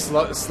guess I could use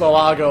slow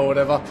Argo or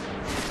whatever.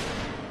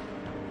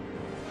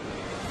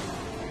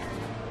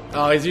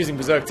 Oh, he's using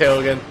Berserk Tail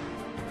again.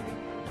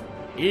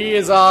 He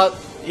is,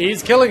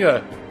 he's killing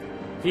her.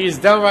 He is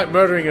downright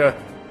murdering her.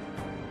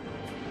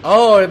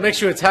 Oh, it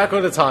makes you attack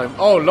all the time.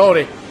 Oh,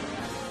 lordy.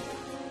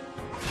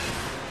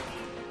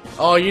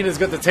 Oh, Yuna's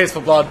got the taste for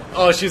blood.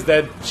 Oh, she's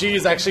dead.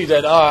 She's actually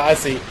dead. Oh, I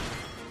see.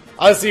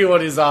 I see what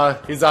his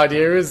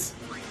idea is.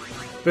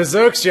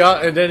 Berserks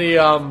ya, and then he,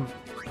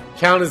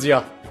 counters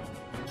ya.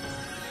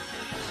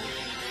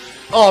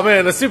 Oh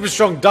man, a super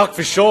strong duck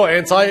for sure,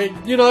 Anti.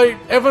 You know,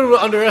 everyone will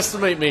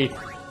underestimate me.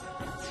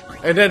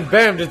 And then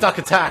bam, the duck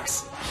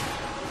attacks.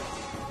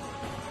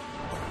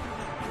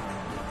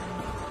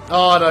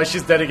 Oh no,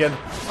 she's dead again.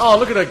 Oh,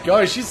 look at her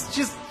go. She's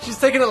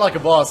taking it like a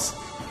boss.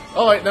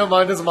 Oh wait, never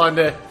mind, there's a mine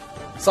there.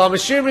 So I'm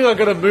assuming I'm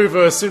gonna move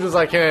her as soon as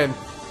I can.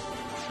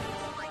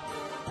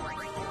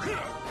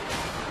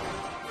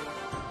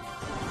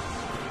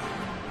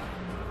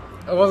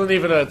 It wasn't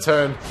even her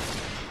turn.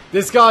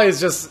 This guy is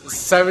just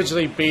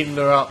savagely beating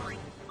her up.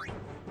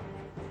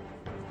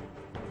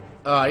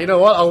 You know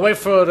what? I'll wait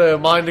for the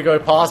mine to go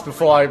past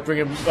before I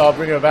bring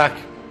her back.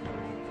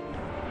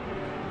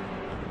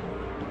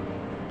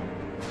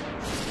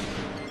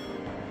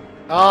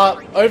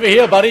 Over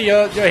here, buddy.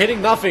 You're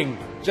hitting nothing.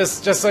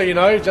 Just so you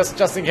know,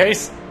 just in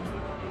case.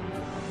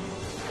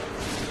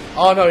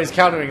 Oh no, he's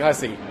countering. I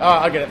see.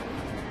 I get it.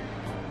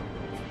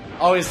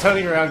 Oh, he's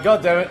turning around.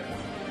 God damn it.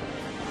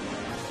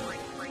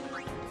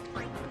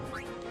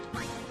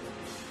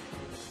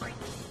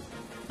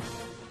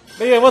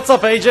 But yeah, what's up,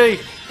 AJ?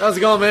 How's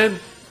it going, man?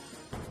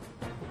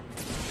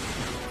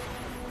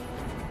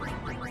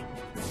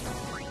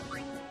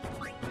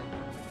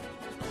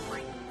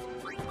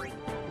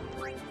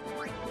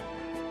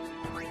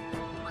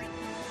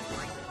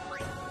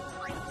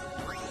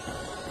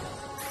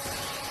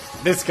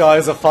 This guy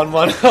is a fun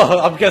one.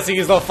 I'm guessing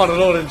he's not fun at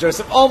all, then,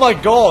 Joseph. Oh my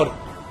god!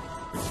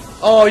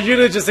 Oh,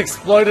 Yuna just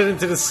exploded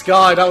into the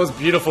sky. That was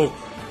beautiful.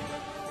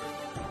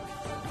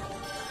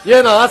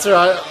 Yeah, no, that's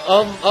alright.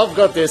 I've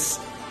got this.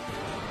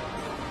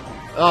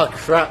 Oh,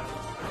 crap.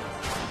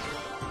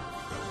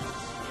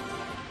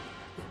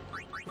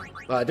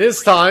 Right,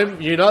 this time,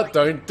 Yuna,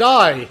 don't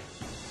die.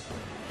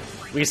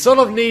 We sort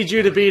of need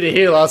you to be the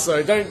healer,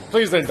 so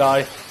please don't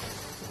die.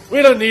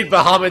 We don't need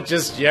Bahamut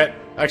just yet.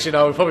 Actually,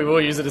 no, we probably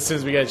will use it as soon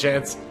as we get a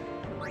chance.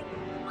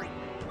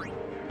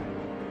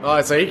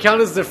 Alright, so he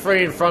counters the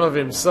 3 in front of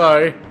him,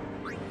 so...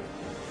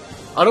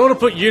 I don't want to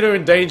put Yuna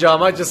in danger. I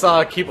might just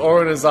keep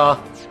Auron as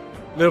a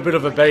little bit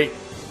of a bait.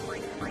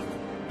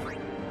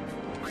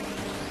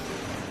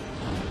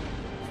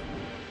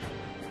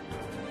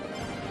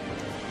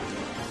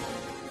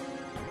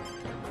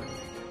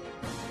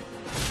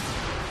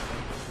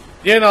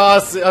 Yeah, no, I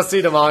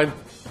see the mine.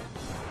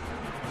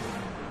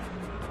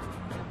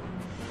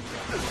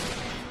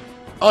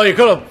 Oh, you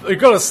got a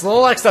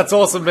Snorlax? That's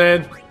awesome,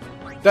 man.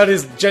 That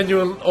is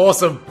genuine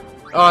awesome.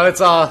 Alright,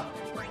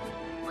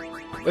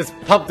 let's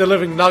pump the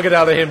living nugget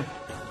out of him.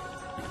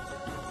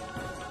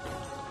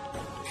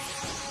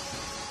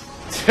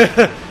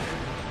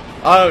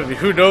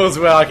 Who knows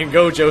where I can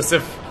go,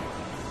 Joseph.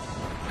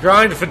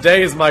 Grind for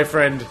days, my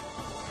friend.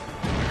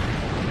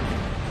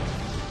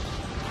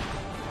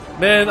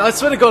 Man, I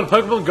swear to God,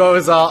 Pokemon Go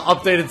has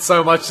updated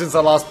so much since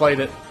I last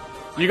played it.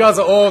 You guys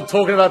are all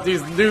talking about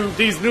these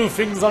new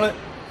things on it.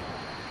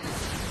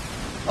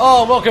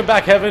 Oh, welcome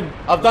back, Heaven.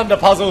 I've done the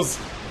puzzles.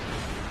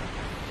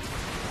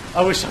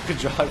 I wish I could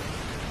drive.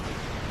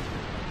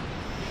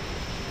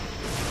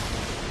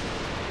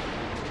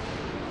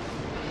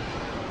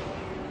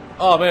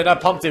 Oh man, that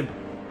pumped him.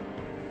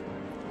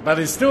 But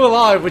he's still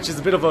alive, which is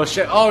a bit of a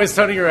shit. Oh, he's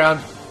turning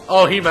around.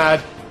 Oh, he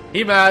mad.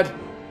 He mad.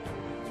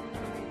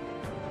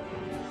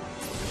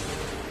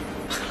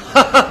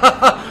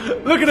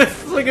 Look at it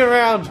fling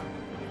around.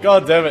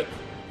 God damn it.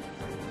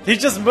 He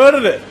just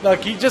murdered it.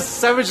 Like, he just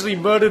savagely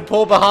murdered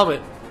poor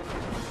Bahamut.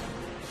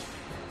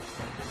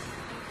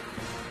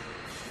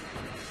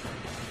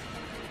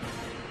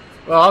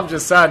 Well, I'm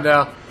just sad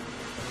now.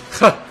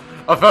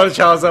 I found a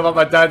Charizard, but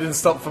my dad didn't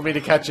stop for me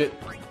to catch it.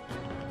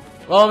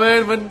 Oh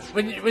man,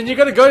 when you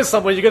gotta go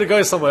somewhere, you gotta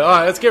go somewhere.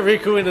 Alright, let's get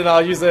Riku in and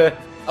I'll use the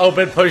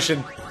Bed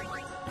Potion.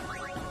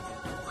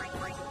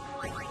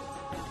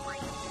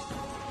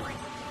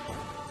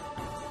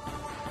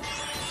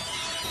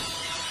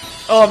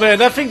 Oh man,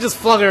 that thing just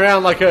flung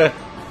around like a...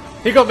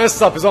 He got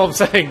messed up is all I'm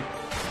saying.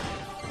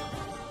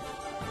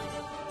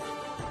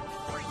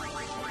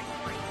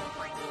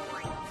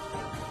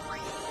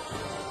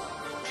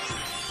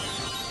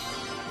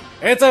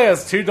 Entei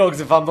has 2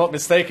 dogs if I'm not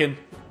mistaken.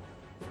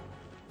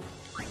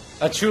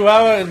 A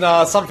Chihuahua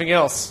and something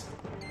else.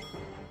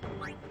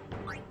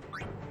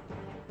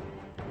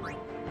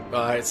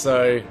 Alright,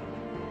 so...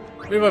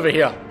 Move over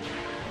here.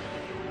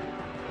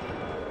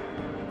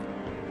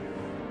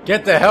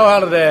 Get the hell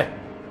out of there.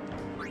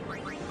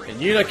 And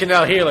Yuna can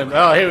now heal him.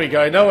 Oh, here we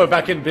go. Now we're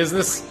back in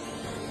business.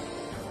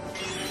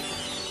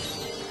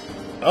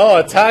 Oh,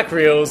 attack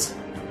reels.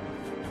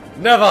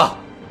 Never.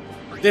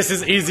 This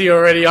is easy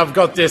already. I've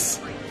got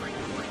this.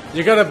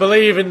 You gotta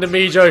believe in the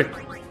Mijo.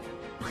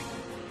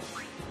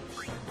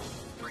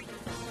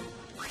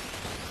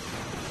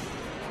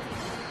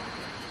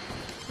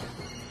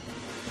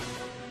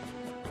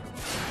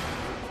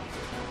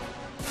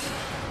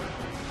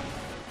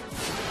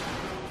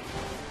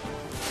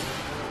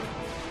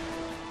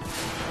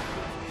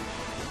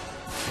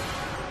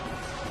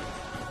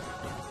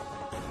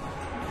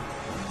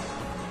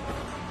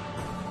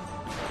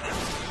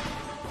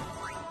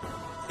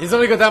 He's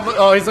only got that much.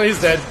 Oh,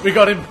 he's dead. We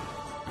got him.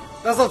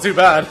 That's not too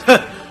bad.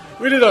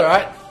 We did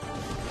alright.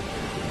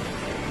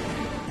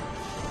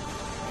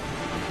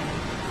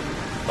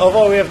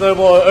 Although we have no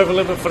more over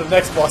limit for the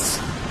next boss.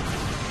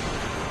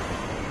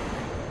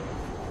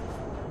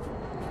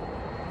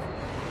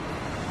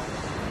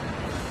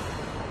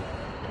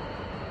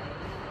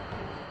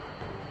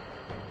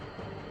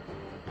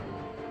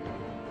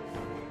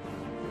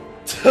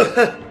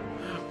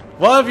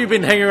 Why have you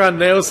been hanging around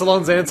nail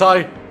salons,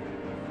 Anti?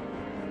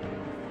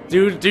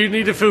 Do you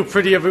need to feel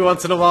pretty every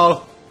once in a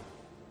while?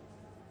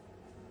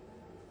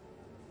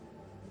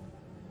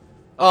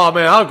 Oh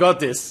man, I've got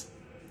this.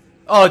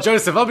 Oh,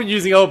 Joseph, I've been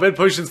using old bed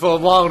potions for a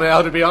while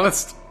now, to be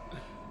honest.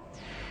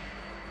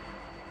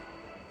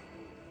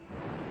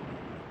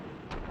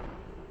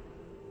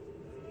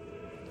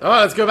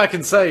 Alright, let's go back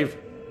and save.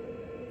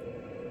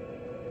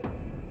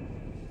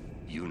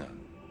 Yuna,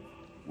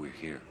 we're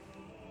here.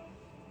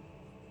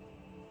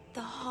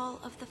 The Hall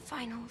of the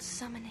Final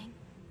Summoning.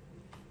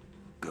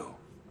 Go.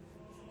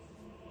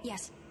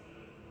 Yes.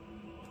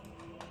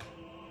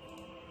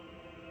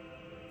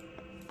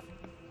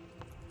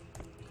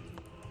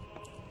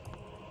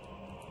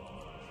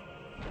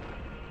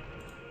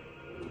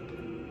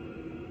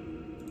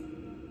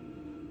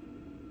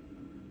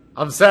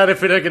 I'm sad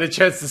if we don't get a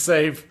chance to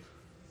save.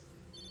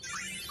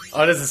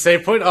 Oh, there's a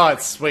save point? Oh,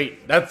 it's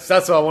sweet. That's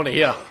what I want to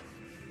hear.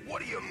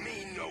 What do you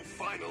mean, no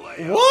final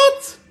layout.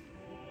 What?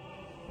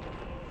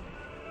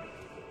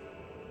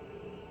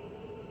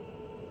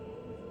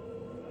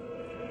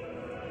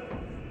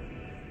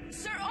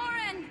 Sir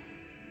Oren!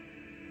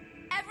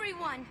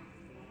 Everyone!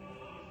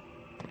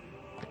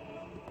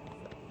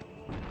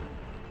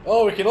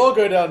 Oh, we can all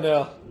go down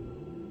now.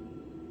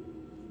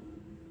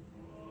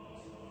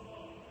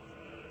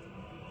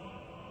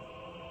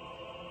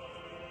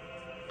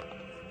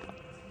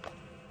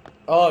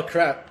 Oh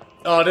crap.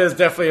 Oh, there's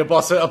definitely a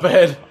boss up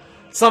ahead.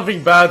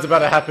 Something bad's about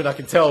to happen, I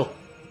can tell.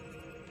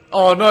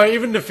 Oh no,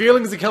 even the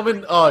feelings are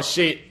coming. Oh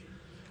shit.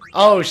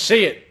 Oh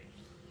shit.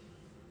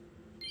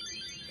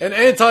 An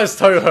Anti's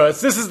toe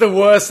hurts. This is the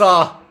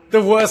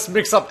worst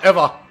mix-up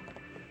ever.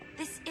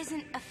 This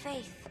isn't a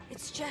faith.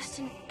 It's just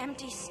an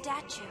empty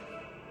statue.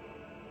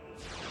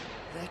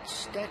 That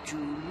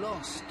statue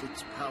lost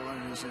its power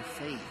as a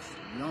faith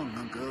long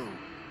ago.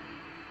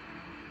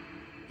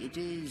 It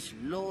is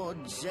Lord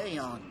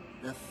Zeon,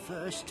 the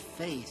first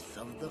faith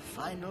of the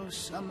final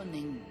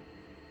summoning.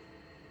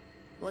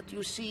 What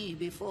you see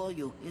before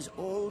you is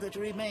all that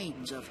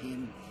remains of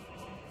him.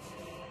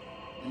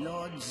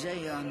 Lord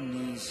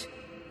Zeon is...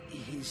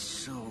 his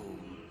soul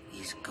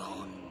is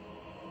gone.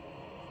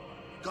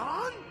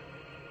 Gone?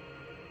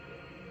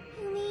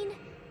 You mean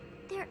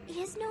there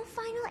is no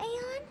final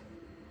Aeon?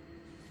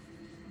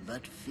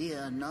 But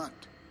fear not.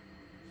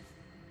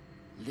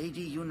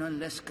 Lady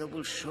Yunaleska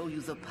will show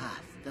you the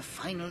path. The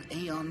final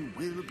Aeon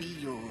will be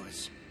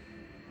yours.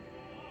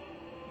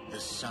 The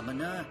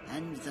Summoner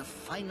and the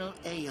final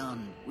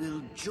Aeon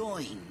will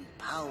join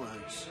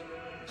powers.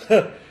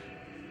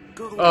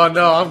 Go Oh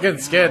no, I'm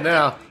getting scared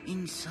now.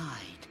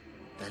 Inside,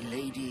 the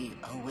lady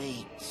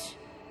awaits.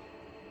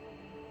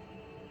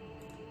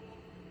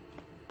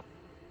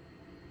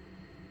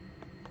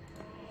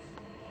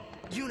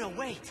 Yuna,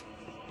 wait!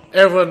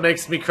 Everyone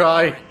makes me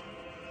cry.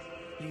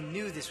 You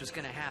knew this was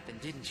gonna happen,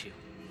 didn't you?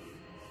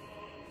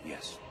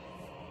 Yes.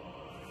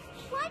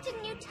 Why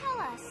didn't you tell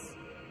us?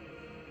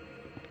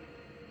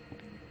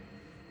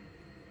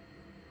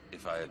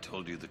 If I had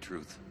told you the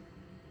truth,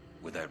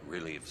 would that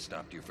really have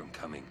stopped you from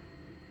coming?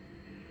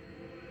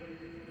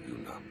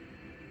 Yuna.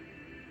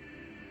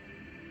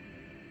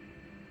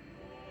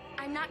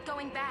 I'm not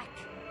going back.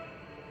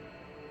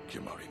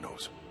 Kimari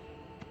knows.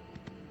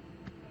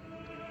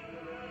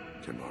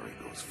 Kimari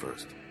goes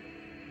first.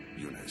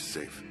 Yuna is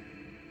safe.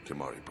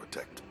 Kimari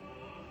protect.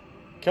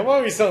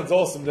 Kamari sounds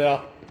awesome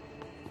now.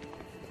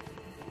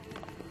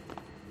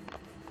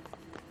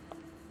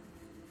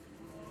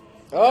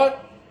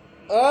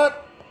 Alright.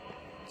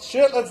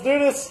 Shit, let's do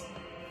this.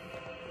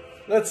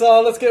 Let's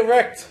get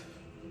wrecked.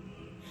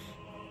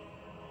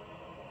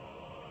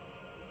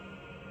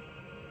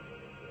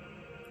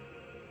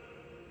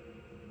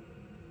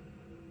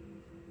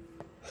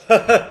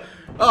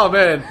 Oh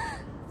man.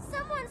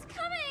 Someone's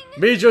coming!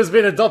 Mijo's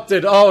been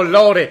adopted. Oh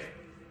lordy.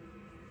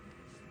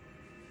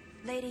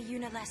 Lady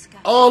Yunaleska.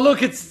 Oh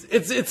look,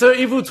 it's her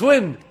evil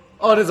twin.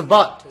 Oh, there's a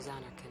butt. To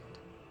Zanarkand.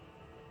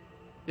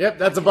 Yep,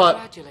 that's a I butt.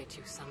 congratulate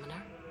you,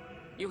 Summoner.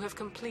 You have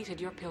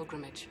completed your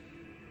pilgrimage.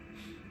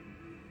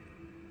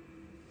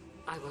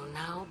 I will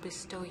now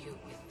bestow you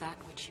with that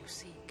which you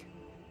seek.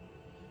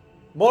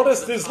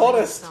 Modest The is final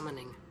hottest.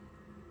 summoning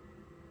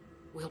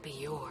will be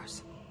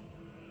yours.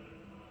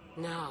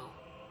 Now,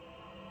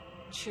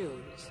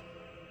 choose.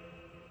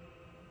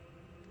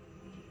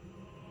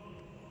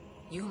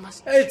 You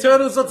must Hey choose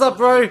Turtles, what's up,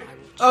 bro? I will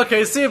choose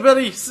Okay, see you,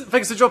 buddy.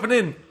 Thanks for dropping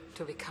in.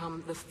 to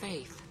become the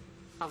faith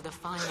of the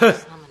final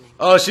summoning.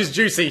 Oh, she's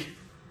juicy.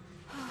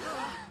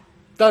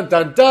 Dun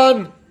dun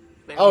dun.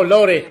 There Oh, must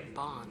lordy. be a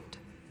bond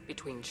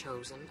between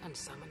chosen and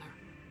summoner,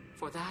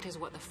 for that is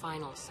what the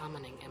final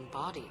summoning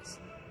embodies.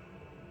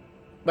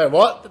 Wait,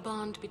 what? The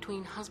bond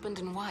between husband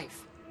and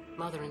wife,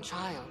 mother and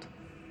child,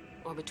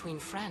 or between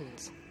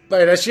friends.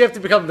 Wait, does she have to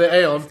become the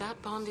Aeon? If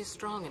that bond is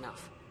strong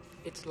enough,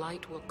 its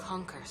light will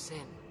conquer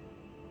sin.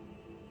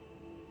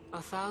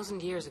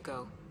 1,000 years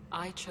ago,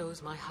 I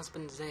chose my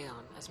husband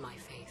Zeon as my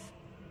faith.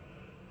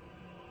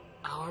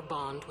 Our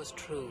bond was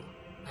true,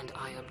 and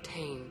I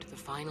obtained the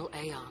final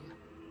Aeon.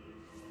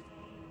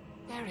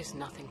 There is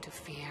nothing to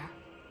fear.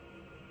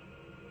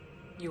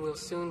 You will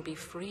soon be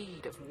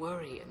freed of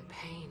worry and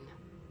pain.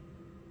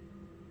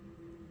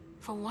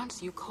 For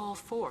once you call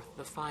forth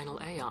the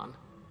final Aeon,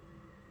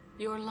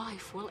 your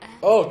life will end.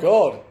 Oh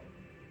god.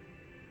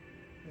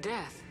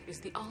 Death is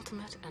the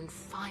ultimate and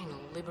final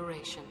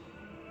liberation.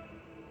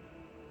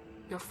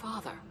 Your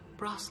father,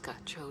 Braska,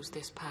 chose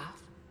this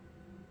path.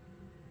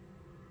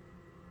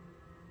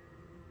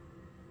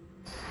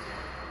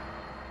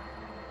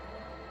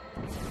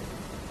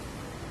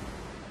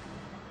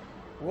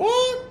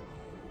 What?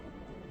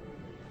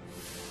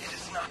 It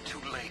is not too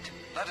late.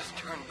 Let us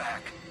turn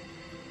back.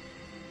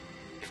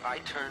 If I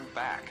turn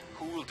back,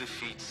 who will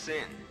defeat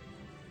sin?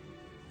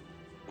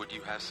 Would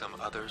you have some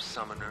other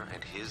summoner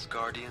and his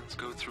guardians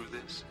go through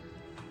this?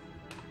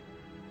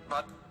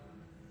 But...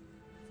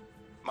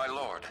 my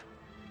lord,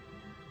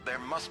 there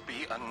must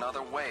be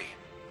another way.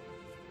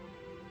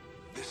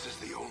 This is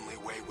the only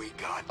way we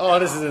got. Oh,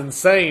 this is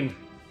insane.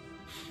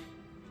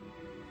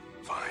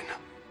 Fine.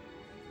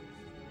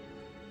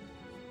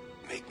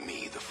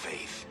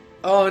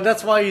 Oh, and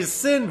that's why he's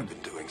Sin. I've been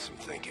doing some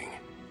thinking.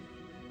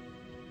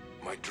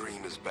 My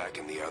dream is back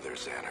in the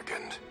others,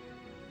 Anakin.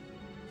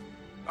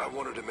 I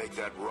wanted to make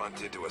that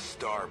runt into a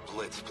star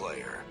blitz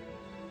player.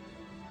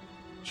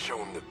 Show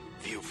him the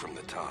view from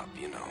the top,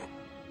 you know.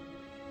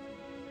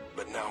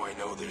 But now I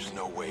know there's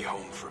no way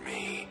home for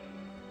me.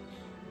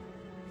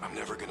 I'm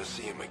never gonna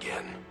see him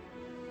again.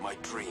 My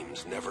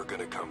dream's never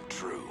gonna come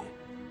true.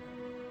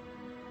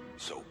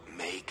 So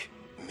make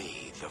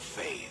me the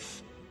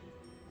Faith.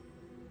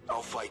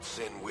 I'll fight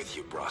Sin with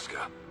you,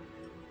 Braska.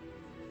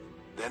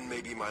 Then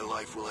maybe my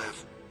life will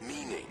have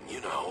meaning,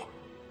 you know?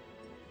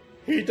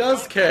 He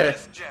does care.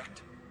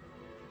 Jacked.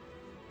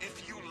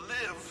 If you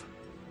live,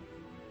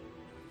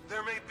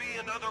 there may be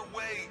another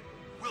way.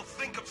 We'll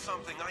think of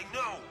something, I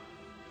know.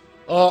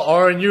 Oh,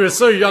 Oren, you were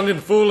so young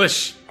and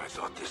foolish. I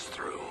thought this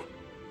through.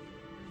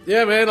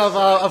 Yeah, man,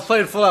 I've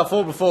played Fallout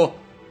 4 before.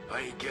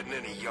 I ain't getting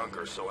any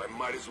younger, so I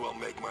might as well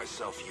make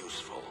myself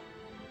useful.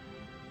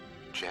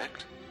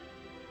 Checked?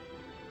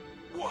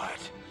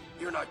 What?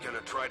 You're not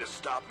gonna try to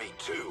stop me,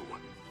 too?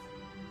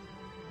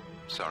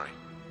 Sorry.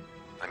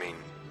 I mean,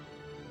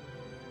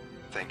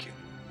 thank you.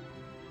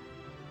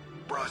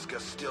 Braska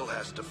still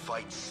has to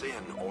fight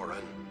Sin,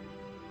 Oren.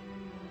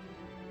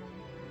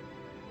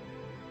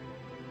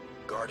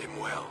 Guard him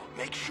well.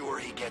 Make sure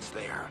he gets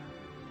there.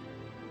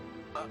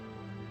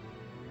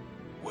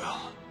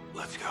 Well,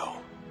 let's go.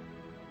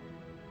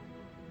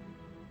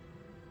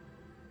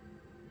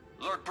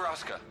 Lord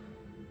Braska,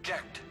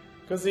 Jacked.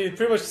 Because he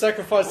pretty much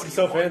sacrificed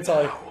himself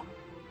anti.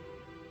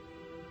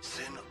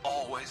 Sin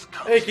always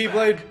comes Hey,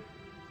 Keyblade. back.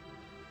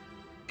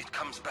 It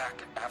comes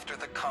back after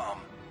the calm,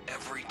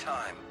 every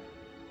time.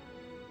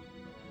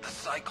 The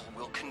cycle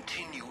will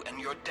continue and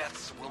your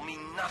deaths will mean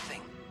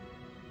nothing.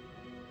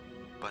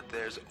 But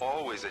there's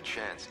always a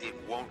chance it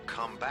won't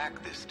come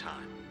back this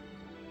time.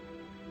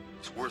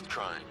 It's worth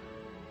trying.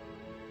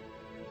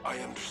 I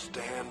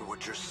understand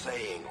what you're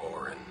saying,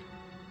 Oren.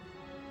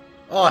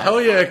 Oh, hell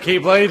yeah,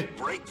 Keyblade.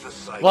 Break the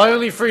cycle. Why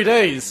only 3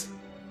 days?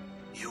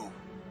 You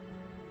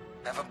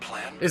have a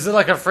plan? Is it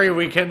like a free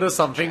weekend or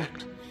something?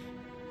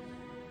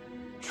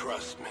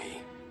 Trust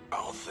me,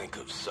 I'll think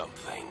of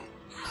something.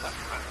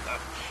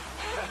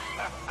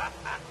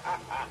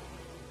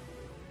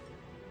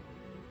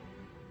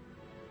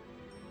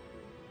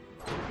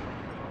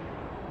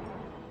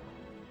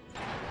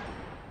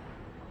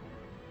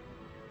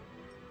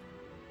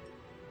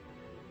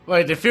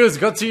 Wait, the fuse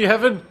got to you,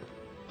 Heaven?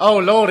 Oh,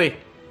 lordy.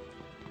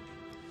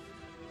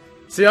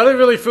 See, I didn't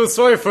really feel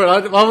sorry for it.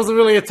 I wasn't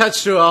really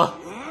attached to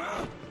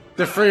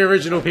the 3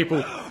 original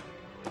people.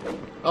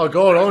 Oh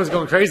god, Owen's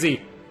gone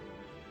crazy.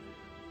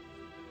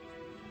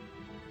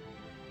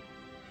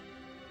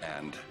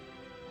 And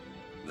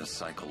the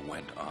cycle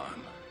went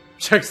on.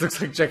 Jax looks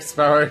like Jack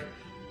Sparrow.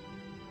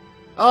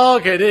 Oh,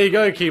 okay, there you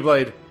go,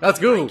 Keyblade. That's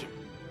cool.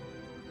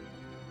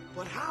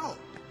 But how?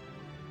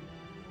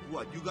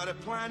 What, you got a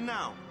plan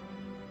now?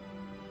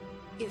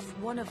 If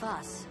one of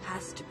us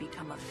has to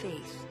become a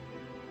faith,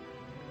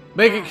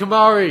 Make it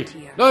Kamari.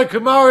 No,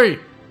 Kamari.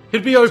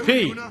 He'd be OP.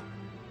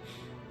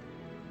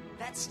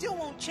 That still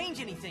won't change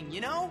anything, you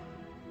know?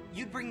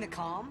 You'd bring the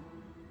calm,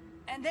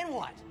 and then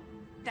what?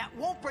 That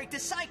won't break the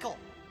cycle.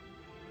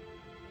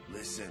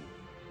 Listen,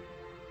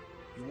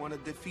 you want to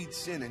defeat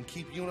Sin and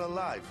keep Yuna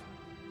alive.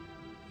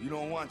 You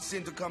don't want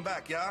Sin to come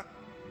back, yeah?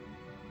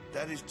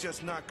 That is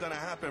just not gonna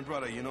happen,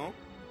 brother, you know?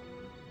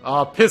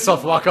 Ah, piss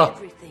off, Waka.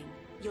 everything,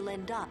 you'll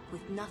end up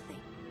with nothing.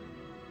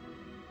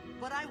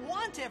 But I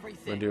want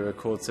everything. When do you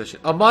record session?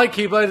 I might,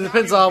 Keyblade. It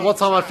depends on what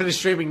time I finish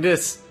streaming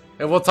this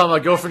and what time my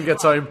girlfriend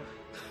gets home.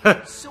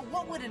 So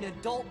what would an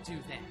adult do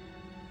then?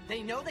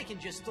 They know they can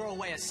just throw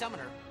away a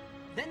summoner.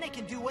 Then they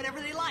can do whatever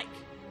they like.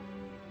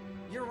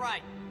 You're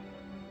right.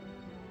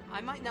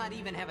 I might not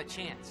even have a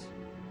chance.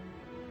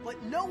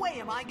 But no way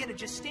am I gonna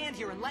just stand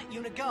here and let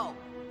Yuna go.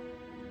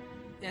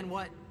 And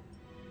what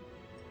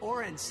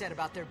Oren said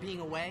about there being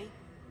a way,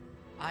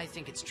 I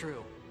think it's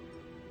true.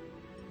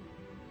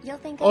 You'll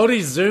think All of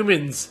these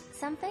zoom-ins.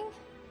 something?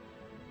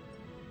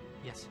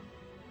 Yes.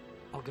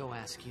 I'll go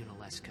ask Yuna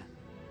Leska.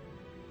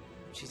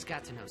 She's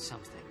got to know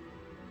something.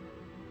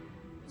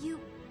 You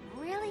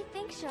really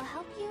think she'll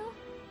help you?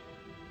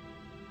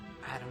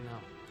 I don't know.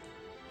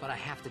 But I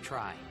have to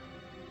try.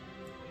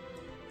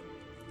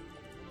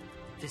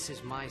 This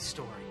is my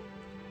story.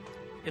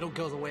 It'll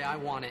go the way I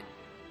want it.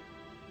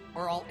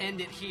 Or I'll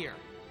end it here.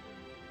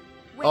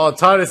 Wait, Oh,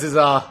 Titus is,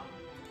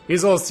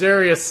 he's all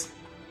serious.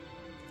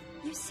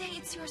 You say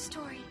it's your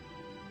story,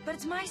 but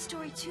it's my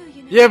story too,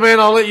 you know? Yeah, man,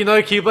 I'll let you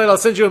know, Keyblade. I'll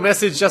send you a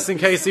message just in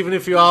case, even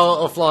if you are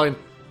offline.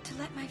 To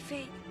let my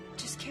fate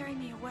just carry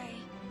me away,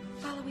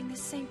 following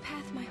this same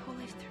path my whole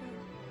life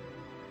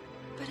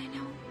through. But I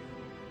know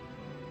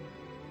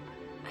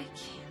I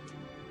can't.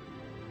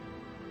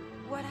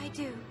 What I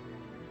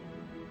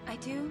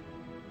do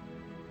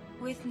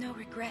with no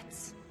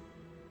regrets.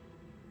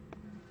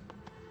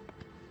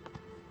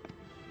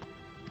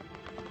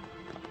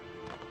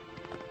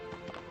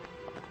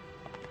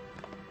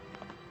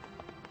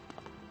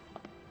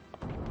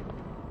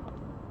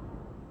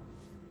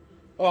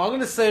 Oh, I'm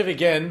gonna save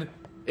again,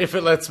 if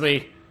it lets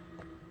me.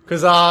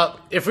 Because,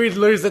 if we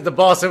lose at the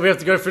boss and we have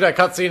to go through that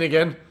cutscene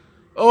again.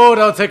 Oh,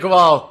 that'll take a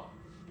while.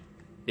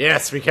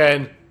 Yes, we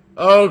can.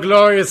 Oh,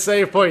 glorious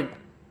save point.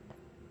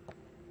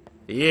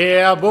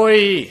 Yeah,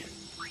 boy.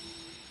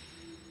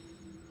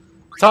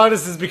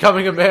 Titus is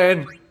becoming a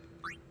man.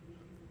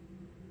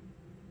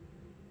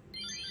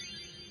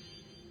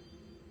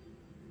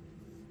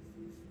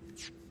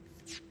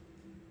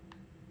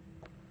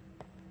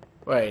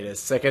 Wait a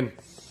second.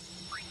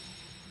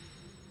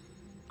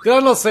 Did I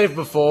not save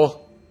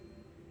before?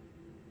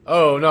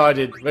 Oh, no, I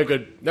did. We're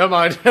good. Never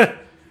mind. I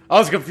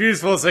was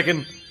confused for a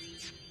second.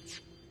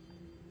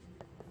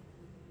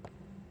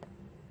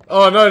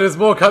 Oh no, there's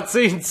more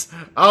cutscenes.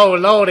 Oh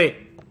lordy.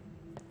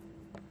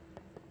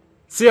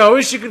 See, I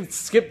wish you could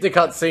skip the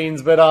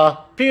cutscenes, but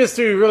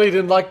PS2 really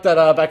didn't like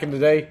that back in the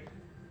day.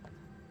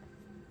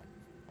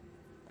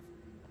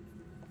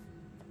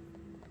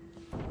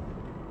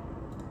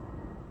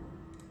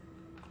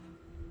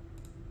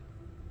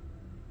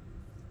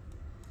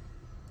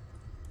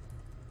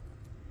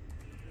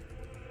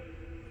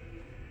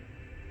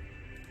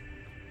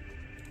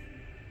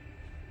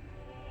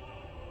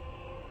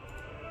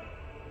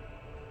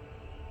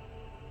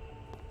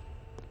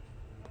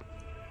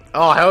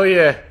 Oh, hell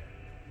yeah.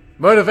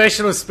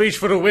 Motivational speech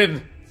for the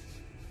win.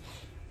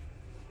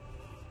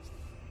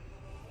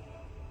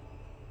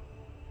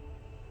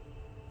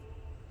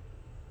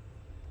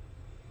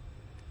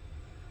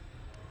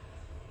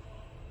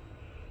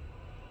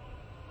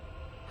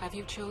 Have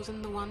you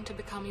chosen the one to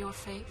become your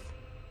faith?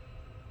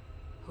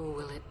 Who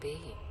will it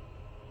be?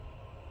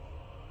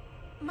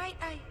 Might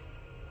I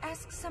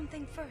ask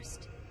something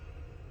first?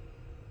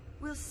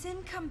 Will sin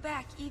come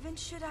back even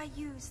should I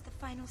use the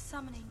final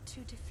summoning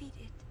to defeat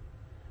it?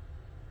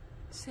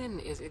 Sin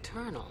is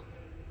eternal.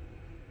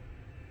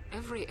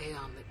 Every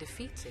Aeon that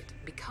defeats it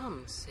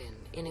becomes sin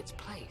in its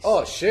place.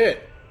 Oh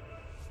shit.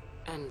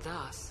 And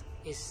thus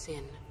is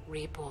sin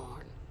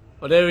reborn.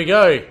 Well, there we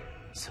go.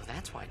 So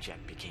that's why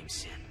Jack became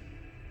Sin.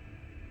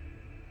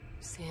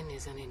 Sin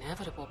is an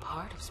inevitable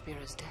part of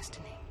Spira's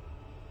destiny.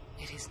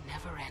 It is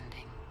never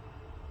ending.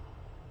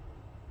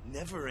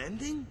 Never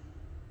ending?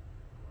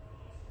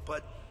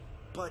 But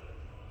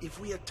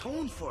if we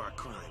atone for our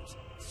crimes,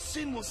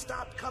 sin will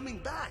stop coming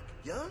back,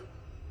 yeah?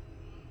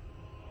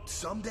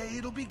 Someday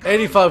it'll be gone.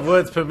 85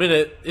 words per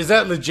minute. Is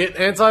that legit,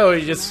 Anti, or are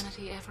you just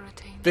Humanity ever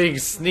attained being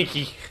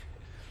sneaky?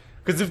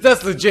 Because if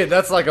that's legit,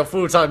 that's like a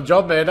full-time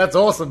job, man. That's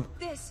awesome.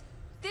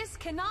 This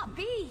cannot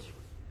be.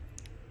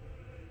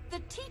 The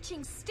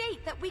teachings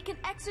state that we can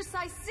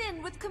exercise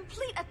sin with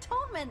complete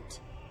atonement.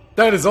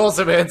 That is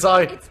awesome,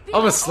 Anti.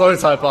 I'm a slow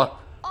typer.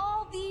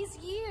 All these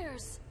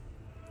years.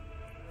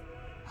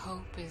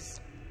 Hope is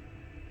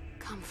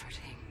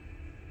comforting.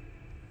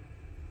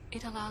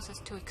 It allows us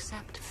to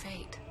accept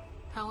fate,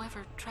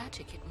 however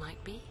tragic it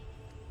might be.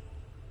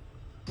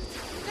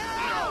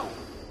 No!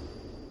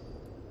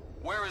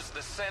 Where is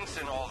the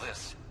sense in all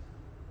this?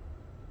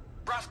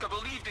 Braska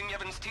believed in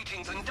Yevon's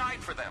teachings and died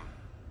for them.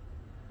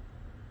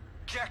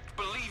 Jack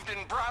believed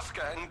in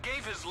Braska and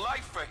gave his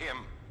life for him.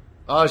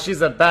 Oh,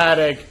 she's a bad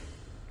egg.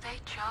 They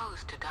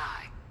chose to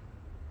die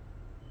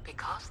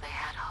because they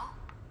had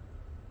hope.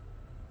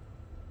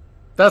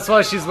 That's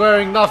why she's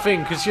wearing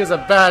nothing, because she has a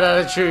bad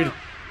attitude.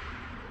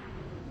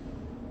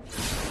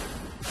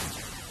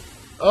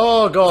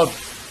 Oh god.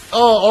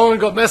 Oh, Orin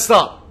got messed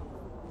up.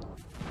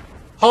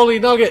 Holy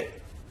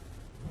nugget.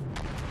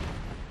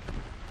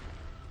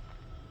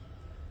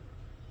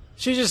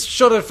 She just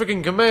shot a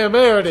freaking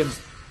Kamehameha at him.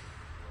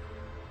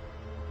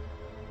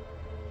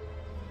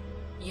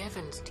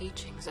 Yevon's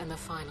teachings and the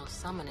final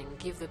summoning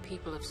give the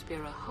people of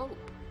Spira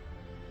hope.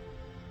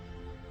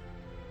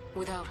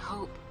 Without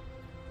hope,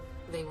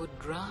 they would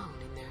drown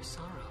in their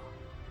sorrow.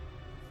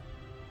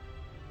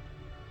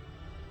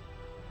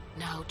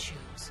 Now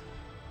choose.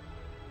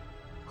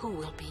 Who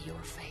will be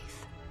your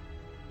faith?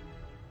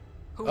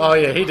 Who Oh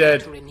yeah, he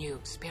dead. to renew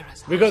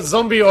Spira's We got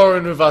zombie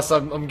Orin with us,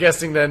 I'm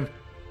guessing then.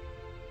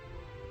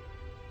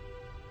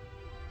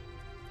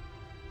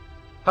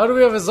 How do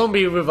we have a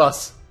zombie with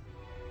us?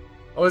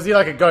 Or is he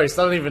like a ghost?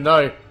 I don't even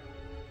know.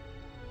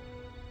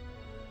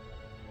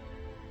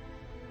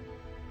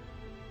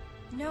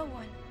 No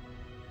one.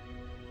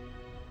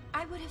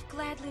 I would have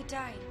gladly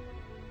died.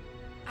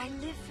 I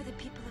live for the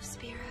people of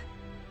Spira,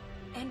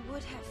 and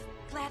would have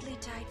gladly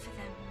died for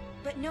them,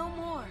 but no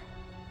more.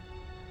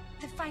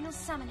 The final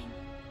summoning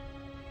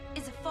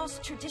is a false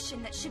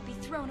tradition that should be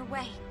thrown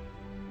away.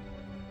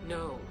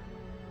 No.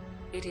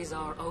 It is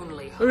our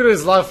only hope. Look at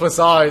his lifeless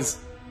eyes.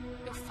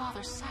 Your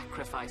father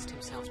sacrificed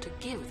himself to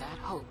give that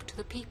hope to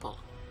the people.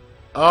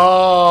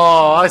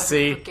 Oh, I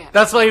see.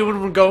 That's why he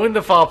wouldn't go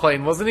into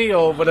Farplane, wasn't he?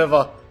 Or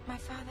whatever.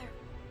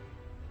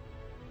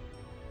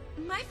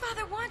 My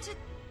father wanted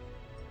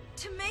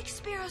to make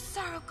Spiro's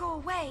sorrow go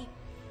away,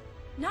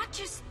 not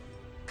just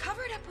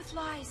cover it up with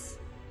lies.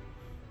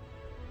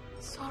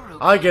 Sorrow.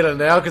 I get it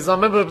now, because I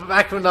remember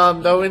back when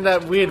they were in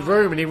that weird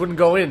room and he wouldn't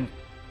go in.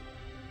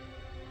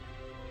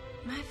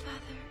 My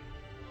father,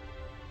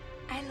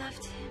 I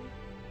loved him,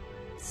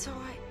 so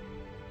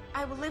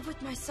I will live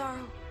with my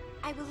sorrow.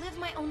 I will live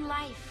my own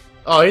life.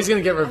 Oh, he's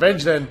gonna get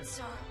revenge then.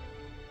 Sorrow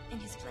in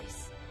his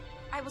place.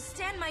 I will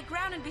stand my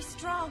ground and be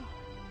strong.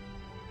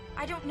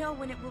 I don't know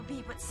when it will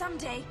be, but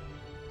someday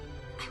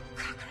I will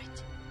conquer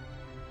it.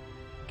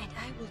 And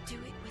I will do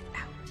it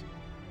without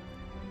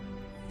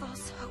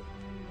false hope.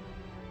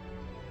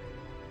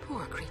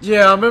 Poor creature.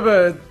 Yeah, I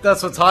remember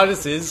that's what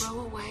Titus is.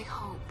 Throw away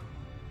hope.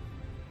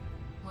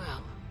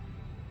 Well,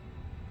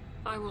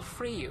 I will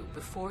free you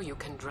before you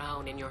can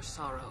drown in your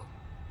sorrow.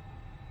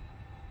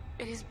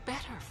 It is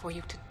better for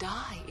you to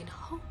die in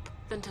hope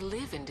than to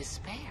live in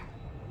despair.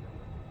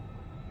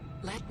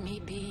 Let me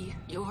be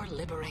your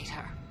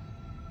liberator.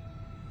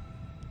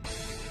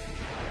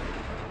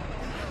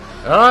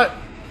 Alright,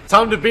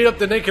 time to beat up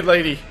the naked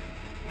lady.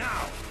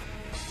 Now!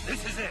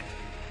 This is it!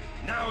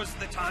 Now is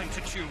the time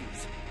to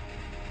choose.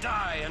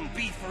 Die and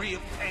be free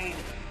of pain,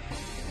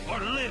 or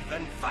live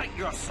and fight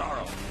your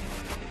sorrow.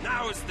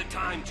 Now is the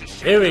time to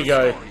share Here we your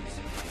go. stories.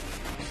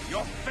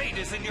 Your fate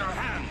is in your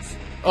hands.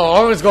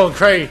 Oh, Oran's going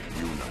crazy.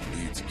 Yuna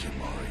needs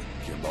Kimari.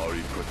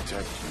 Kimari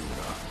protect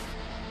Yuna.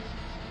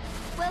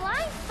 Well,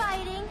 I'm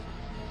fighting.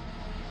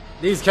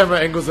 These camera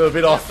angles are a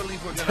bit I off.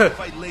 believe we're gonna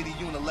fight Lady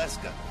Yuna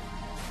Leska.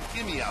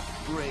 Give me a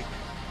break.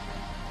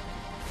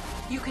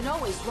 You can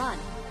always run.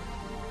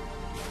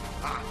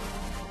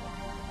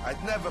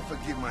 I'd never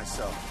forgive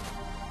myself.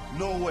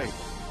 No way.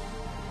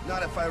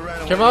 Not if I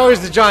ran away.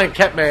 Kimari's the giant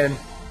cat man.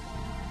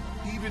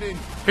 Even in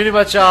Pretty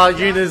much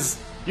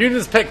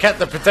Yuna's pet cat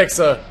that protects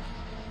her.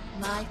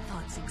 My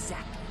thoughts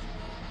exactly.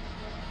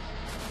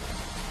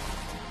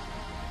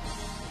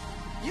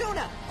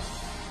 Yuna!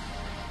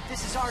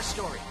 This is our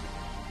story.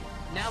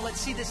 Now let's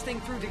see this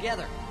thing through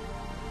together.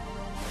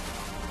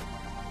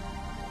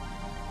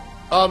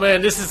 Oh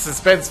man, this is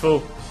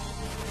suspenseful.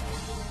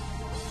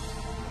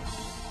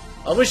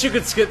 I wish you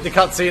could skip the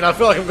cutscene. I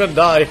feel like I'm gonna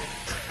die.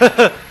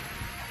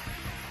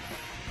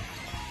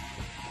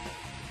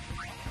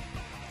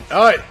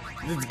 Alright,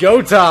 it's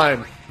go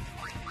time.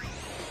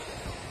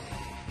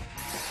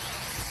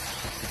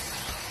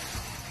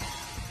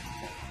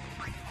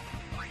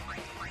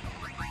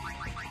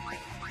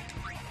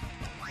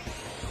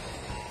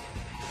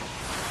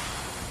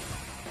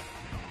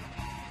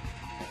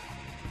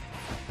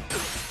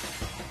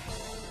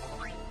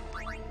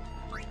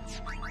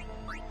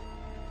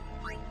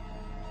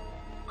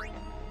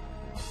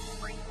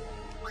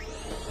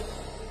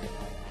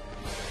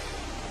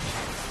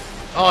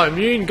 Oh,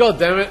 immune? God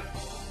damn it.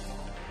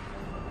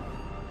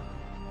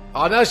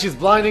 Oh, now she's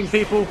blinding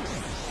people.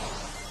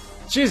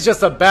 She's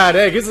just a bad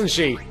egg, isn't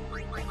she?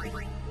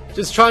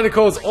 Just trying to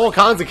cause all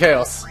kinds of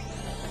chaos.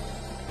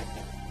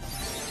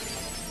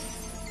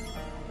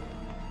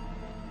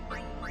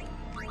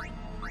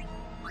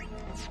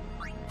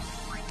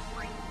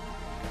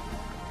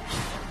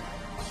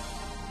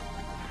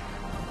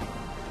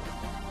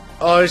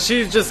 Oh, is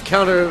she just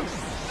counter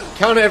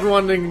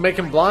everyone and make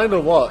him blind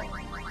or what?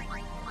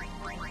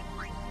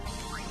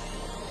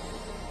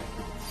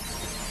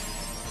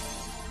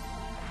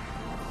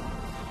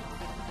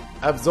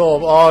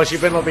 Absorb. Oh, she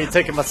better not be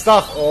taking my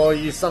stuff, or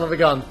you son of a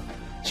gun.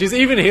 She's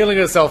even healing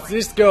herself.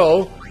 This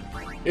girl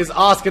is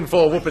asking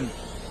for a whooping.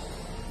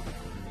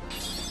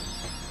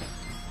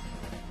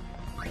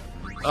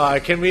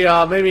 Alright, can we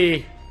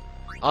maybe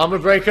armor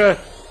break her?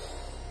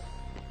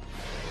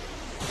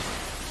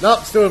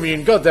 Nope, still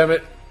immune. God damn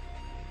it.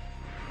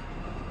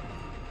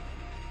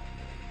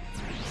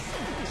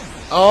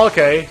 Oh,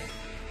 okay.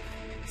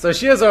 So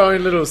she has her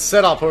own little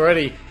setup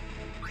already.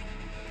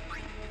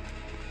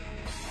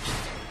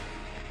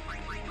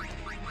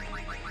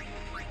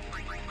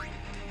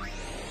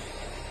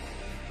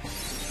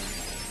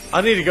 I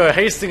need to go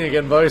hasting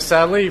again though,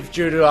 sadly,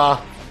 due to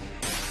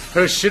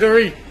her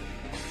shittery.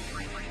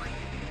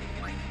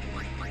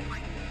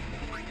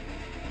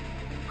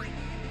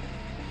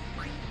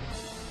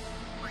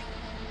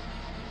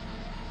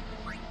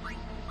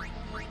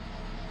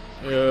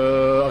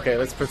 Okay,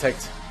 let's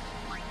protect.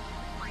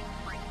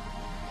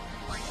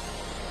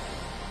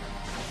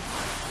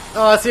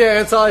 Oh, I see an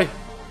anti.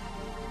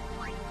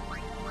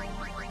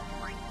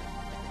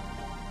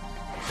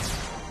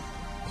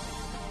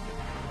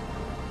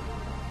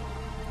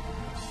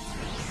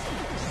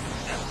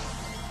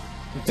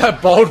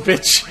 That bald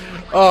bitch.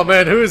 Oh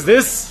man, who is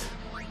this?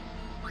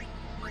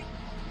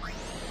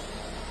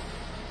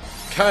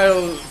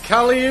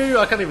 Kaliu?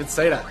 I can't even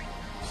say that.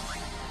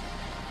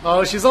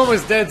 Oh, she's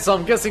almost dead, so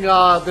I'm guessing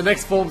the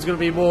next form's gonna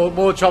be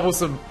more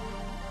troublesome.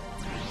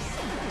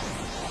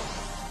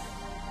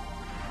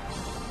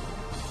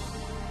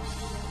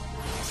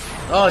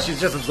 Oh,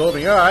 she's just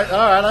absorbing. Alright,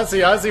 I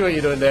see what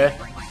you're doing there.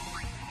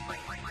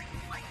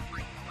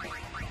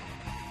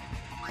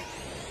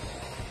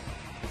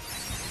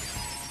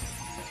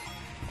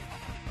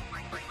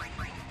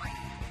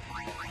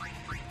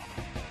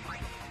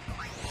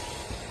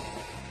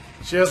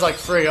 She has like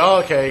 3. Oh,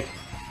 okay.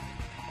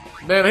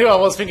 Man, here I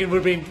was thinking we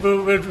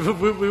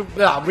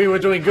were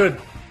doing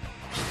good.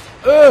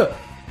 Ugh!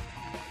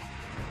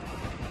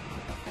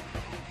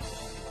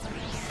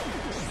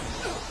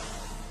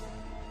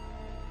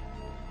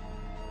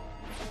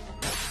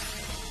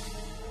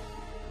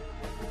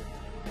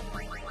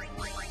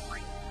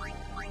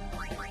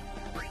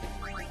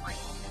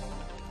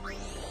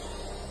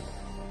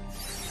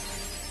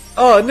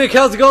 Oh, Nick,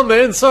 how's it going,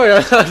 man? Sorry,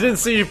 I didn't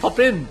see you pop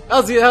in.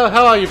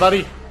 How are you,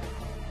 buddy?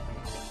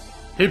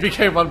 He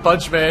became One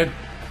Punch Man.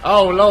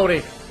 Oh,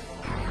 lordy.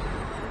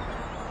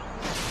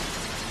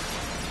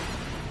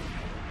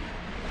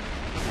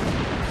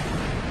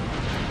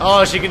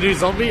 Oh, she can do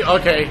zombie?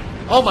 Okay.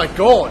 Oh my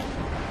god.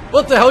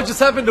 What the hell just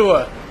happened to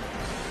her?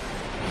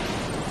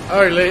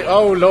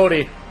 Oh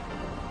lordy.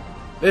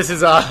 This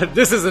is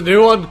a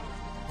new one.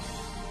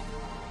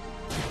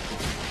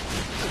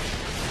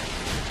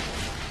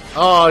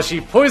 Oh, she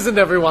poisoned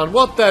everyone.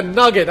 What the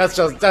nugget? That's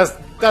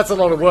a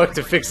lot of work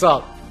to fix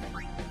up.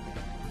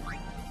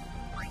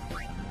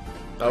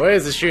 Oh,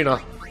 where's the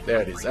Shuna?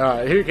 There it is.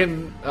 Alright, who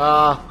can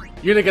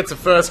Yuna gets it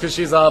first because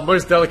she's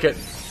most delicate.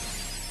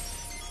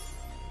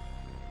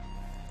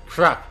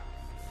 Crap.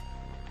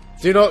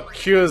 Do not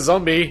cure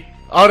zombie.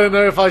 I don't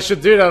know if I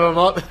should do that or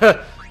not.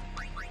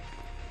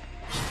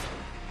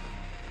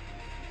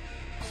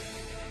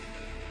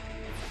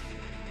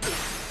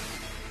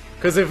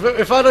 Because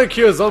if I don't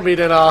cure zombie,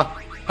 then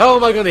how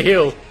am I going to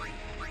heal?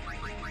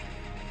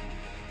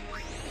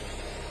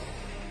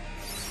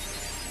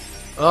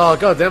 Oh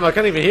god damn, I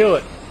can't even heal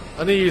it.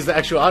 I need to use the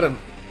actual item.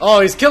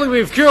 Oh, he's killing me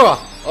with cure!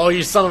 Oh,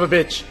 you son of a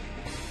bitch.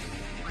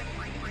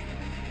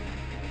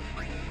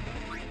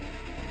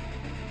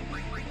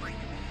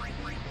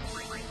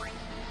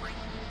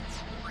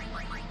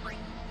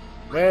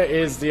 Where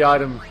is the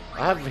item?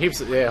 I have heaps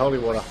of... yeah, holy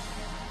water.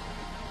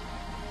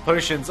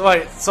 Potions.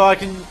 Wait, so I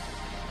can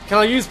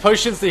I use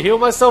potions to heal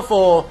myself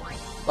or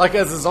like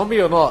as a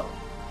zombie or not?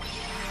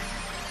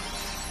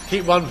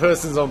 Keep one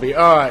person zombie.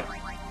 Alright.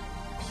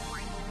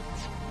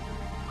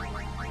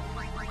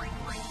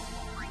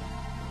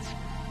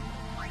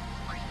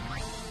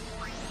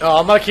 Oh,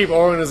 I might keep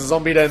Orin as a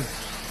zombie then.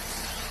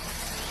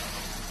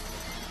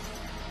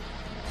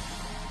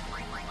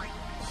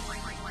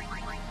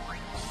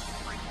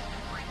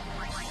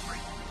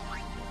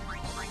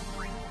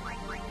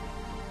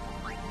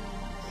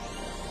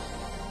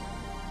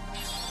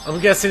 I'm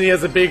guessing he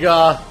has a big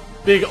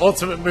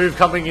ultimate move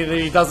coming in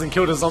and he doesn't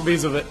kill the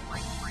zombies with it.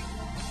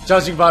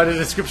 Judging by the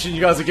description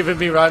you guys are giving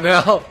me right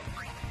now.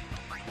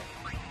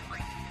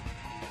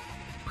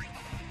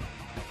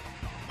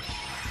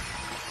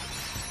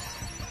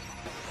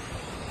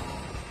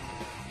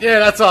 Yeah,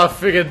 that's what I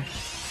figured.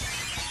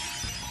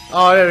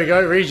 Oh, there we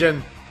go,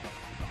 regen.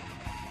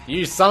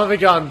 You son of a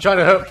gun, trying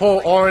to hurt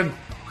poor Orin.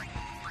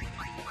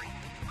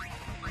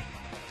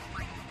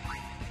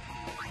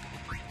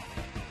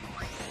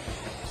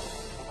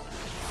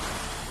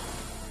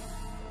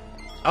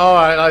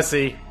 Alright, I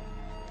see.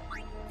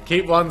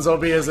 Keep one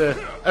zombie as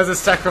a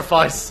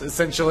sacrifice,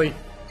 essentially.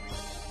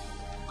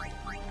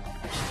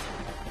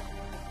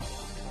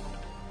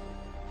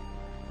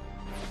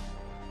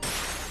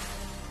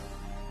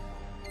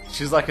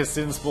 She's like a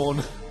sin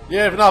spawn.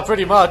 Yeah, but not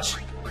pretty much.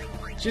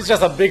 She's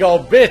just a big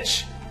old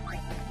bitch.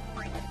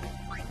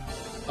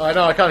 I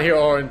know, I can't hear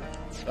Orin.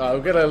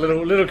 We'll get a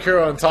little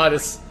cure on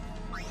Titus.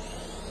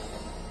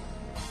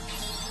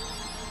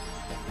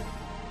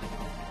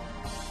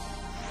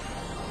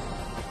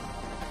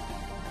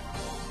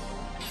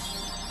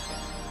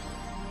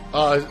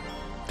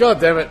 God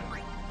damn it.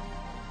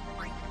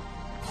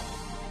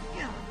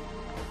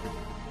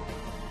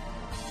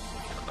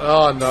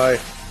 Oh no.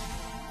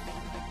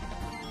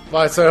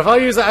 Right, so if I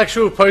use an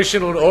actual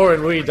potion on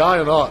Orin, will he die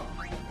or not?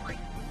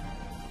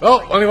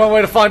 Oh, only one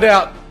way to find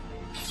out.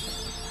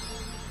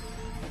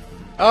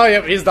 Oh,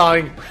 yep, he's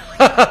dying.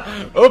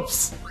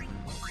 Oops.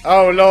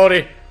 Oh,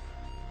 lordy.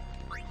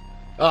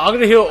 I'm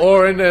gonna heal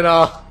Orin and,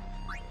 I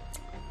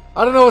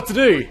don't know what to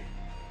do.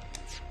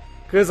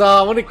 Because,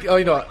 I want to, oh,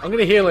 you know what, I'm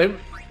gonna heal him.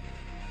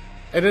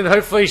 And then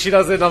hopefully she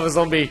does another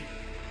zombie.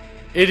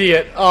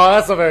 Idiot. Oh,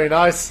 that's not very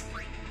nice.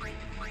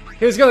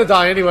 He was gonna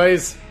die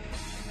anyways.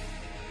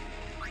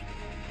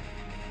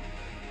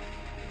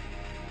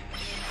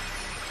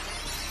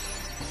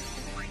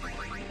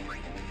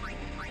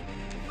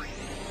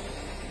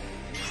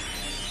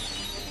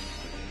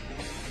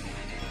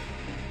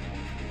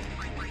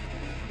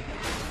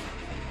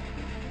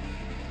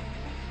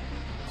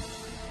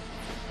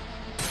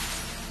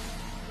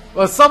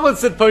 Well, someone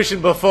said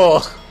potion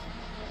before.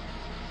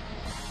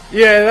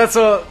 Yeah, that's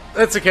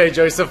okay,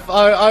 Joseph.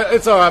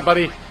 It's alright,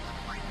 buddy.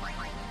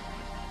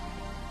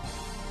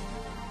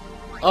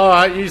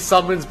 Alright, use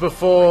summons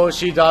before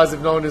she dies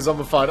if no one is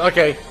zombified.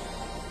 Okay.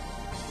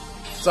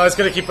 So I was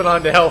gonna keep an eye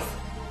on the health.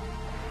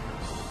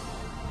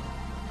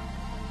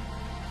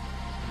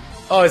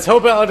 Oh, is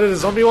Hellbound under the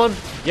zombie one?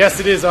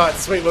 Yes, it is. Alright,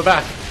 sweet, we're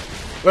back.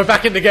 We're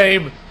back in the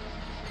game.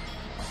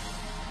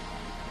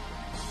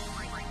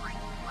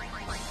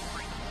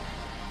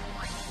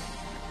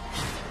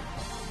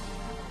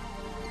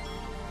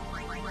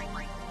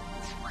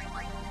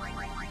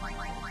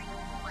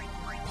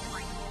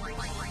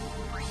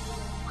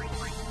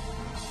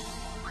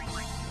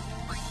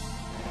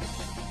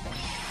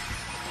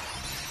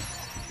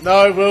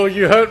 No, Will,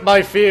 you hurt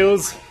my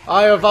feels.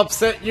 I have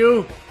upset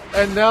you,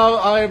 and now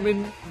I am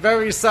in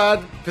very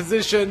sad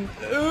position.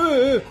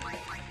 Ugh.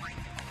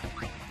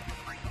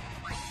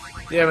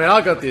 Yeah, man,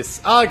 I got this.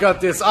 I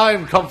got this. I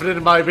am confident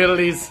in my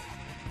abilities.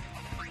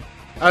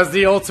 As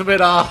the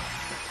ultimate,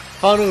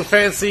 Final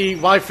Fantasy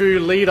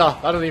waifu leader.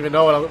 I don't even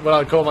know what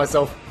I'd call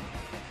myself.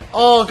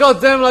 Oh, god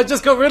damn it, I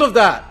just got rid of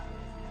that!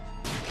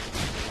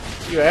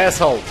 You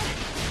asshole.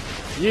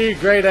 You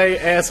grade A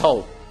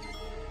asshole.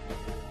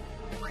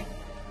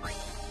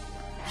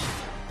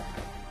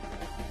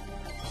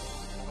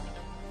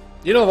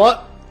 You know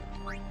what?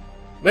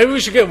 Maybe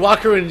we should get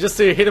Waka in just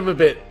to hit him a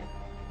bit.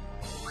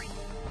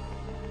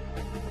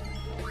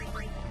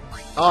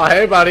 Oh,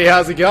 hey buddy,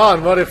 how's it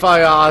going? What if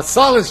I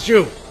silenced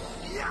you?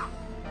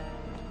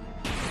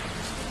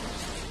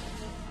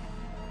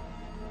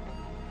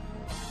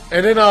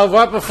 And then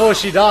right before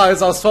she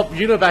dies, I'll swap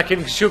Yuna back in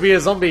because she'll be a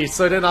zombie,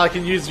 so then I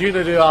can use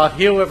Yuna to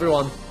heal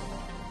everyone.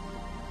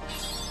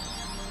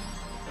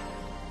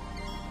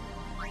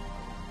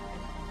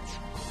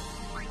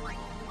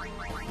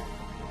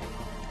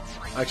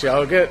 Actually,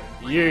 I'll get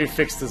you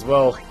fixed as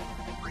well.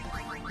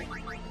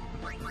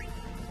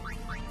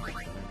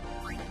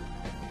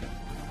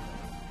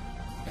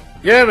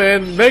 Yeah,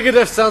 man,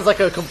 Megadeth sounds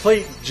like a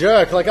complete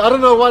jerk. Like, I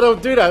don't know why they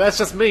would do that, that's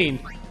just mean.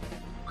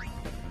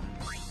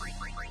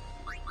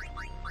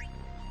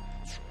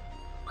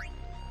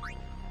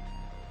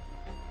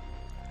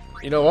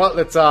 You know what?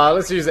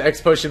 Let's use the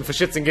X potion for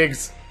shits and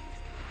gigs.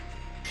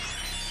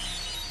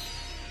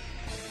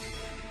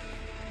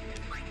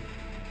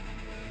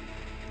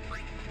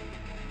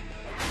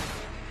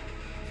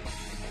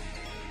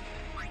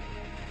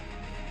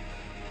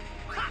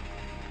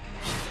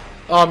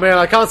 Oh man,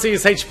 I can't see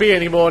his HP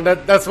anymore, and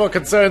that's what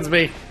concerns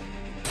me.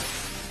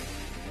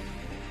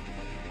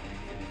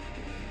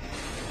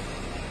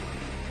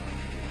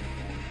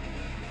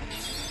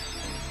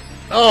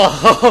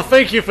 Oh,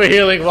 thank you for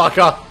healing,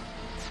 Waka.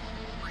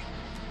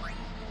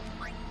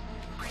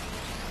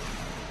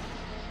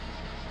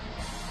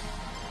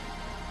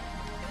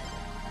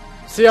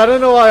 See, I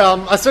don't know why,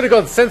 I swear to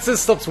god, Senses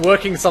stops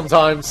working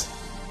sometimes.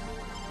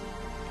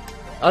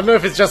 I don't know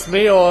if it's just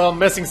me or I'm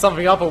messing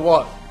something up or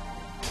what.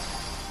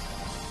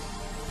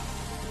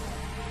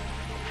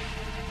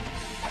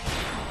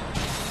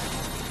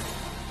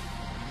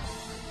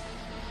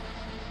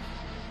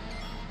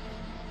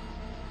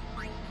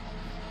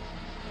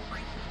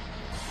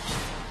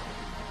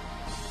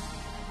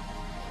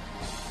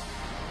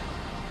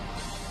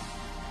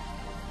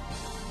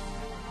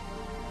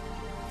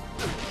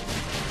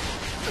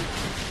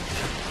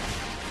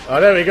 Oh,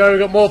 there we go, we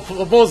got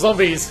more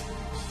zombies.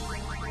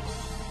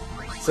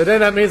 So then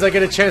that means I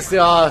get a chance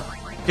to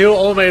heal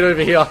Allmate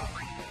over here.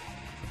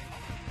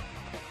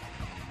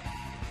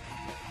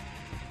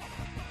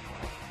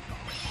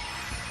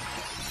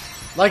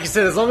 Like you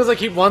said, as long as I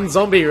keep one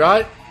zombie,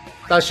 right?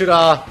 That should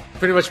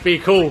pretty much be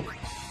cool.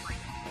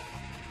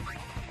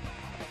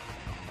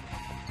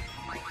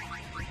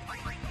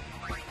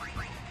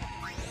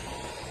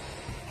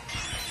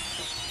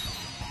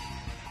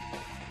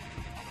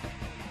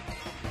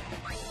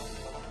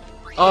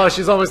 Oh,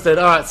 she's almost dead.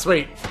 Alright,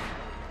 sweet.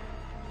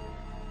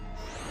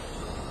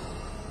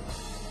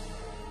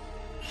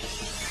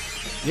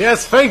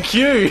 Yes, thank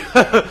you!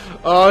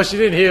 Oh, she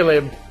didn't heal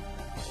him.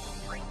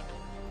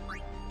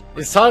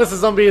 Is Titus a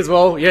zombie as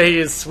well? Yeah, he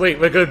is. Sweet,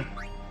 we're good.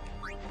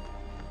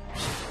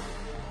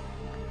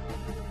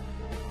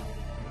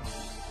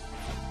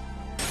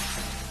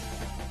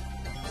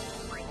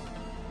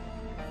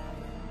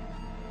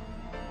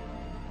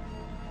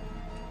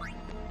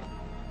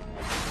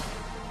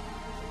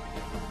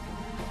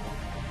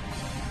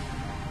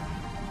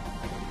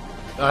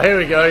 Oh, here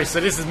we go.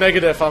 So this is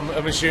Megadeth,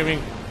 I'm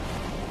assuming.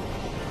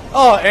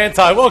 Oh,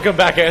 Anti. Welcome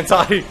back,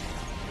 Anti.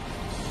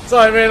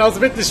 Sorry, man. I was a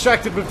bit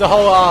distracted with the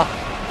whole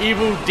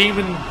evil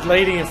demon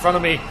lady in front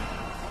of me.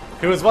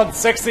 Who was once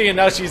sexy and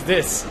now she's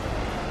this.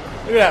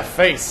 Look at that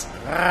face.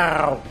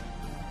 Wow.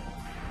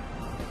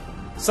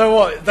 So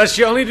what? Does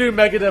she only do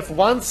Megadeth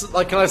once?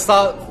 Like, can I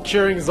start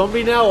curing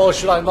zombie now, or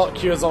should I not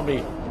cure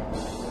zombie?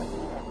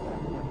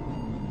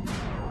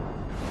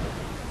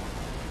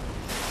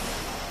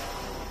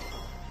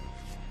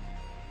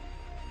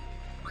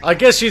 I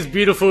guess she's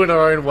beautiful in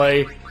her own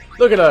way.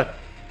 Look at her.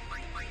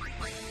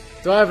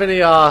 Do I have any,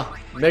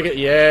 mega?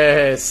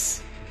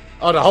 Yes.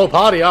 Oh, the whole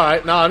party,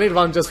 alright. No, I need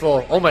one just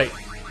for Allmate.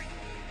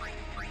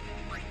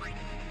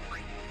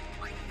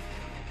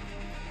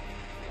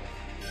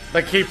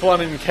 But keep one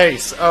in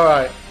case,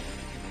 alright.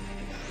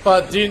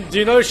 But do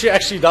you know if she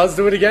actually does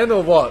do it again,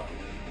 or what?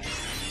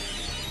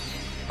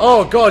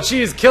 Oh god,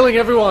 she is killing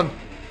everyone.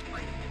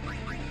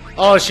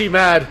 Oh, is she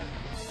mad?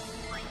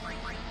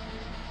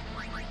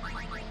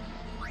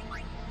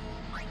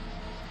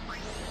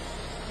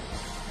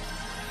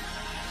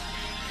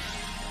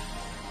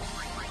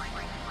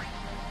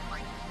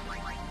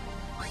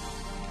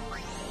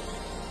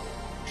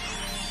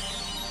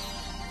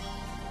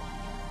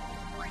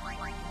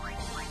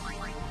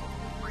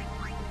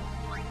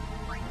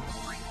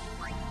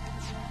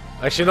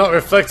 Actually, not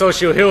reflect or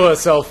she'll heal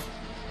herself.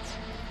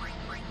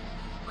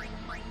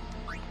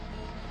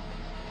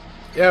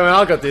 Yeah, man,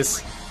 I got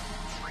this.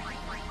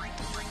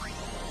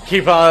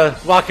 Keep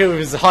Waka with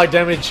his high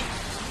damage.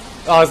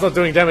 Oh, it's not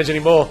doing damage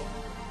anymore.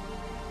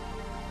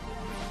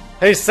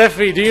 Hey,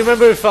 Sephi, do you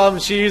remember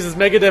if she uses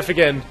Megadeth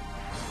again?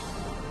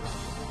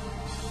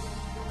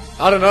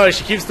 I don't know,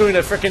 she keeps doing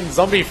that frickin'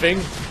 zombie thing,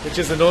 which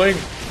is annoying.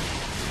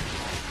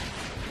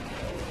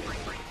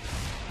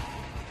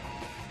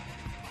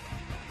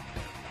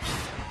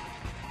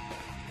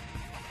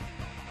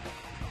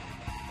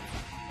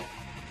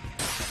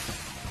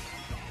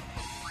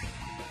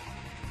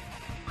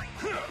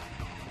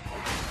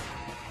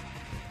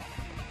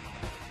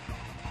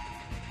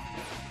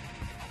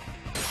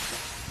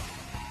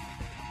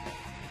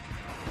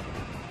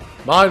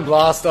 Mind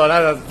Blast, oh that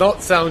does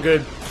not sound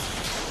good.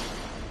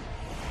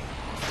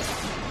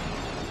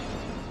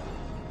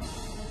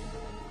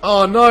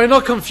 Oh no,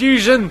 not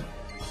Confusion!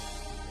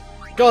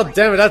 God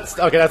damn it, that's...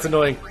 okay, that's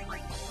annoying.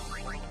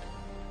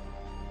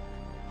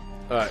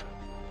 Alright.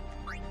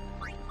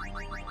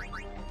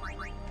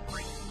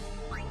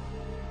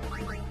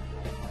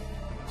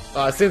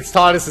 Since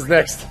Titus is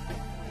next.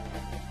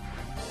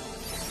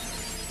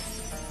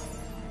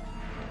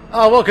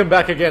 Oh, welcome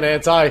back again,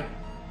 Anti.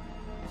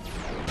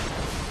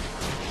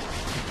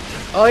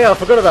 Oh yeah, I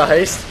forgot about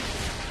haste.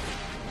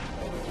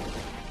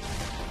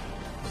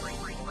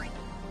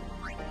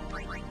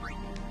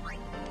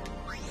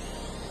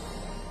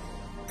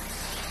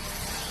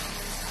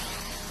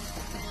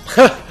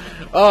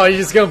 Oh, you're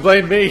just gonna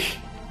blame me?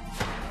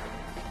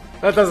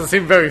 That doesn't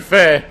seem very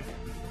fair.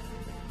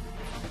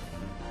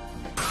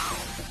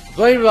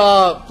 Blame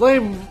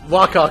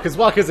Waka, cause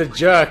Waka's a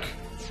jerk.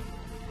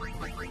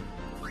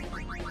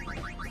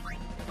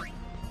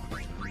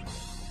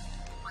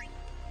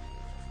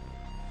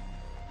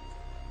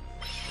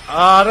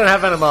 I don't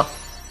have anima.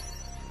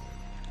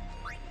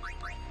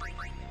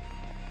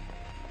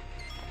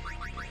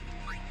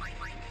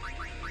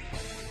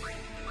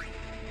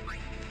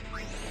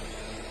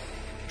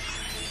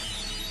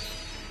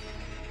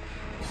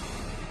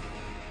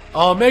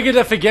 Oh,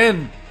 Megadeth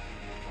again!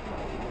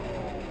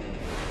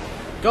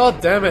 God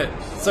damn it.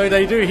 So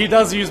he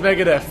does use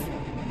Megadeth.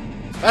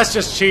 That's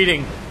just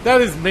cheating.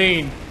 That is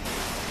mean.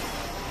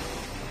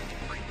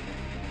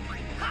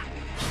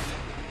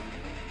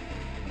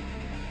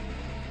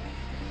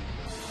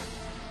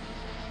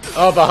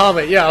 Oh,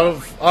 Bahamut, yeah,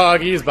 I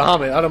can use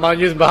Bahamut. I don't mind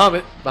using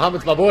Bahamut.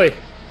 Bahamut's my boy.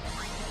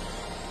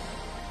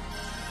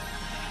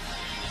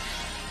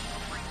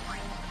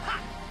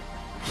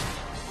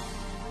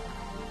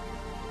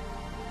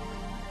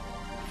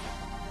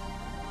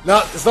 No,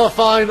 it's not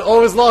fine.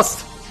 All is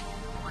lost.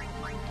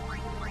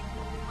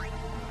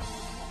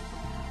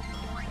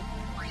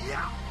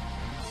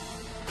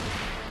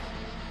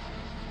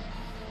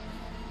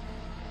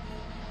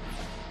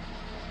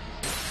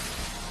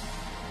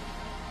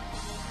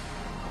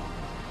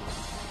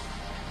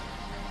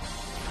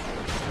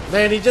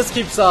 Man, he just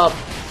keeps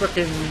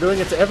frickin' doing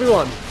it to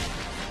everyone.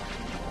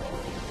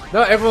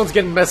 No, everyone's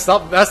getting messed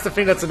up. That's the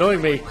thing that's annoying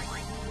me.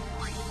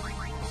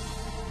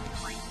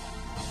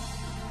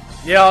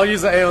 Yeah, I'll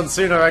use the Aeon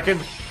soon, I reckon.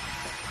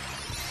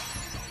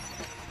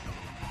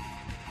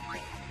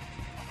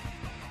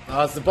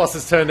 It's the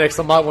boss's turn next.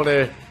 I might want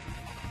to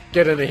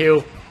get in a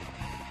heal.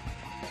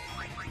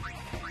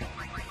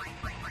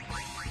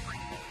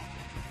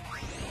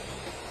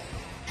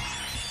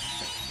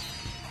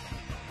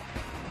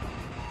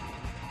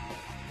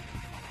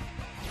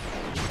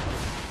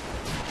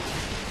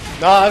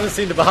 No, I haven't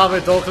seen the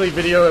Bahamut Dorkly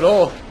video at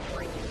all.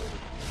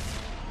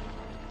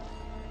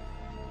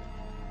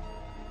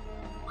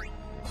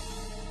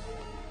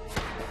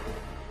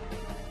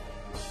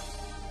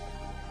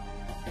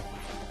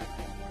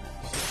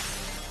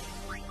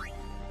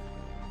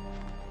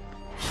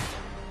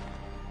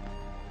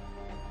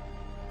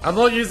 I'm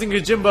not using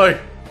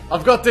Yojimbo.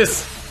 I've got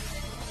this.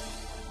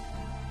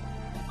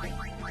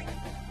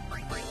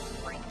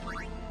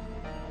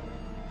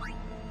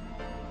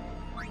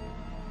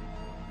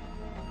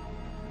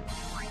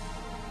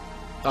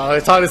 Oh,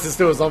 Titus is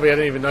still a zombie, I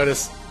didn't even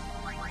notice.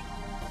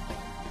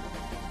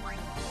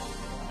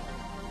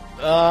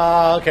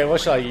 Okay,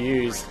 what should I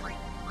use?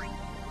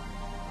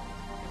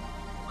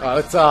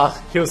 Let's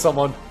heal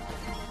someone.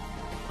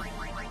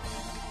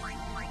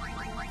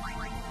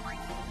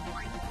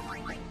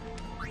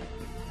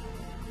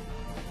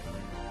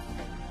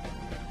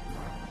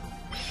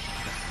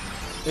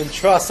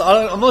 Entrust.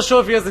 I'm not sure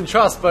if he has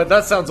Entrust, but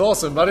that sounds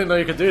awesome. I didn't know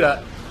you could do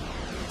that.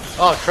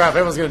 Oh crap,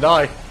 everyone's gonna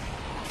die.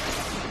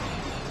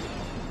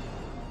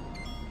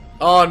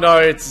 Oh no,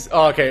 it's...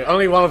 oh, okay,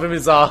 only one of them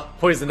is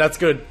poison, that's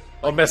good.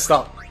 Or messed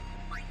up.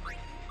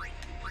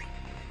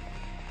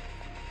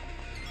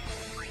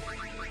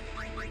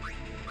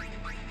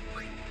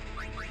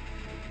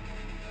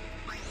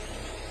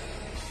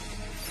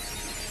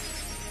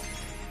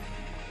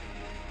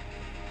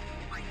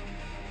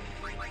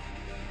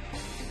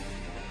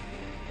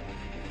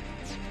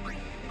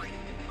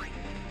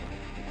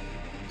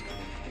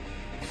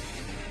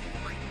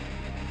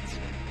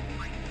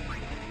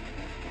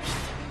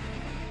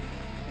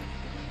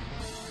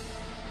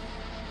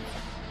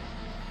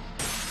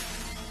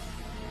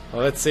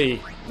 Well, let's see.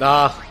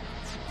 Nah.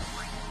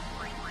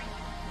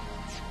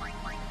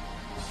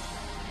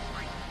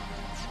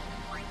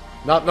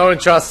 Not no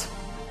trust.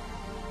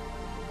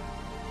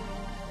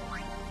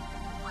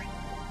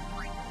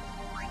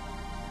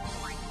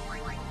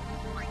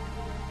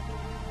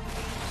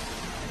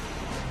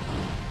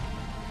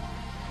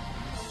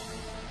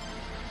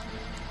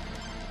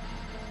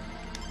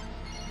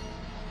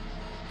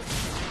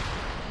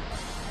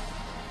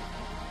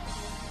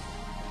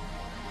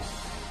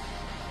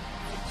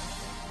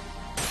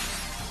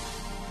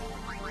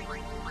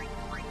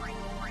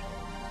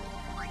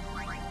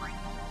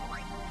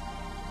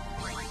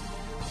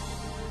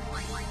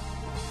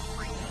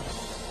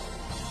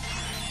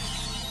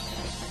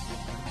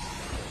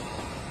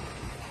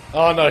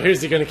 Oh no,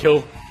 who's he gonna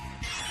kill?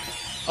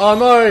 Oh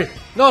no,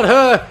 not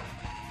her!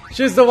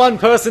 She's the one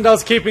person that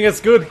was keeping us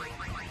good.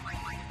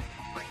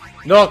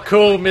 Not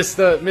cool,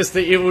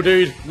 Mr. Evil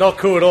Dude. Not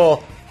cool at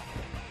all.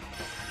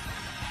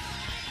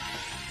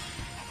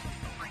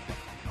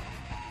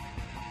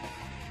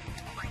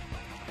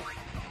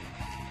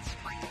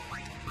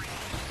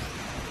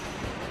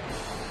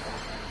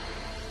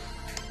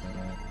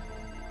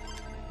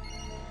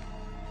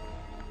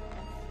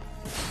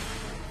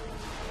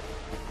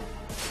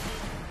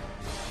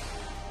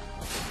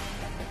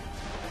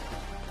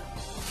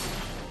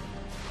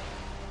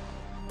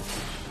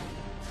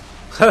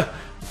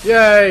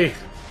 Yay!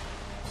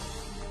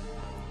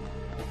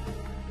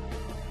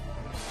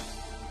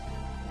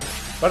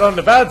 But on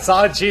the bad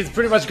side, she's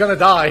pretty much gonna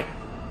die.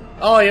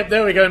 Oh, yep,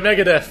 there we go,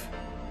 Megadeth.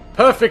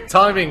 Perfect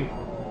timing.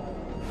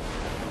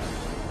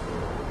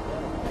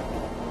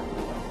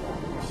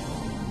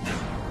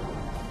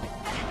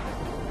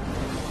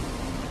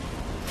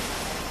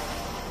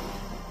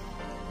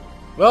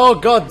 Well,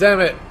 god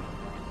damn it.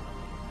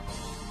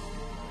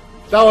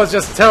 That was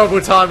just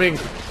terrible timing.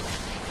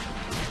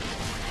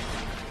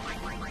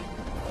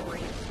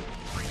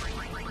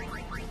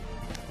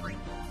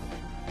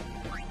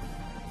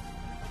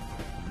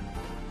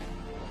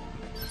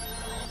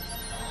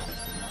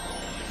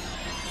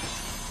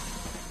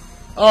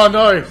 Oh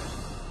no!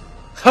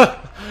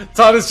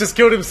 Titus just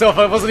killed himself,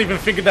 I wasn't even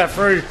thinking that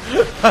through.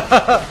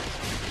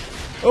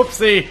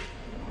 Oopsie.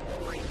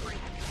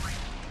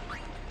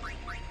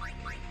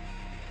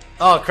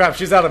 Oh crap,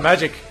 she's out of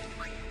magic.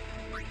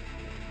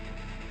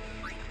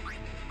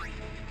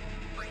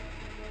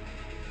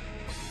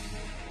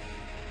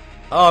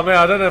 Oh man,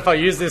 I don't know if I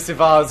use this if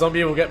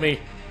zombie will get me.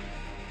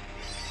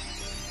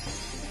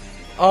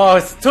 Oh,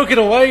 it took it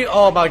away?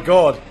 Oh my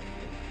god.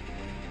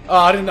 Oh,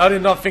 I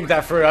did not think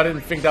that through. I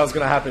didn't think that was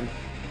gonna happen.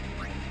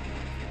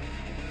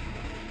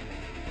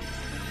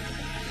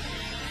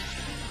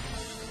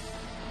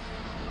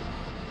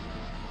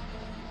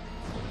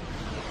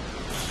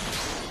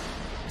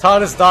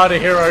 Titus died a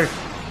hero.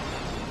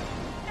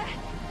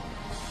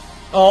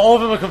 Oh, all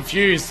of them are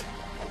confused.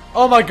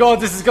 Oh my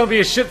god, this is gonna be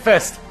a shit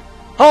fest.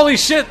 Holy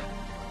shit!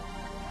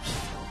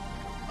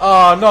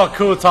 Oh, not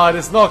cool,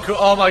 Titus. Not cool.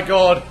 Oh my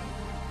god.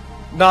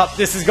 Nah,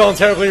 this is going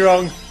terribly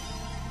wrong.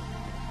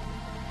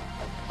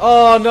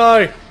 Oh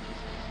no!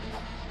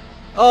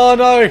 Oh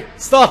no!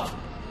 Stop!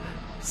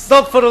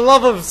 Stop for the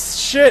love of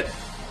shit!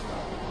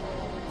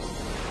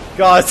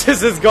 Guys,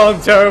 this has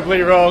gone terribly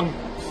wrong.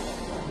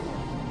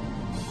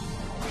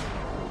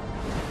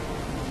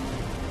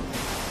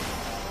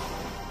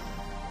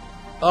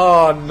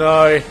 Oh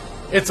no!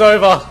 It's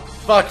over!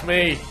 Fuck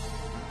me!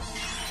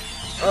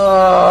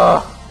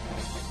 Are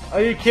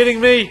you kidding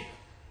me?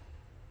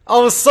 I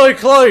was so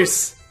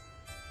close!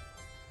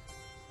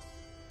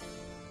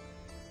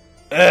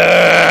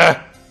 Well,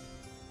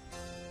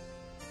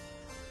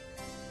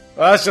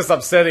 that's just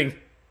upsetting.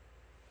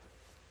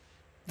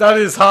 That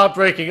is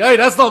heartbreaking. Hey,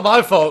 that's not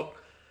my fault.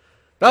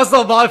 That's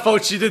not my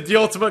fault she did the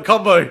ultimate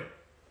combo.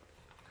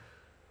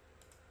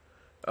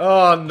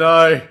 Oh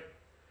no.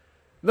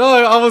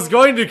 No, I was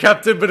going to,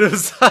 Captain, but it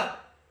was...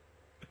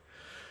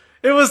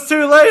 it was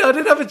too late. I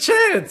didn't have a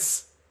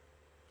chance.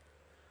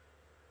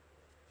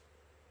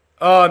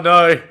 Oh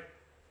no.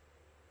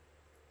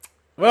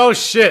 Well,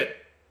 shit.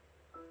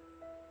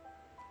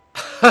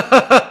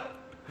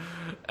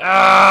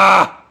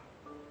 Ah!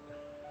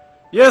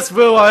 Yes,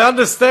 Will, I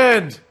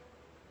understand.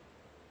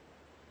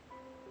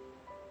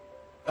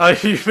 Oh,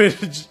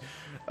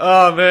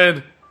 oh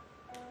man.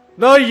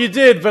 No, you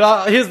did,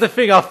 but here's the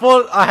thing. I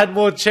thought I had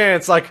more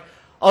chance. Like,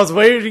 I was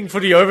waiting for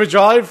the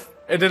overdrive,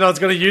 and then I was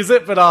going to use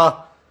it, but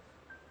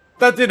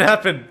that didn't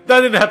happen. That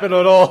didn't happen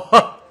at all.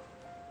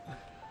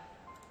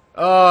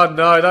 Oh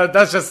no,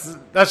 that's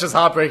just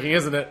heartbreaking,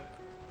 isn't it?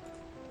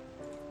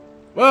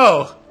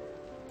 Well,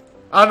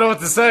 I don't know what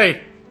to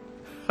say.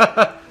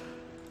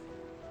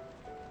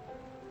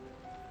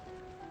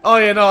 Oh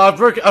yeah, no,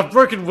 I've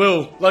broken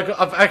Will. Like,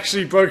 I've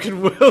actually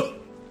broken Will.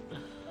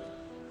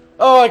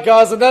 Alright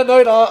guys, on that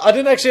note, I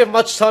didn't actually have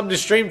much time to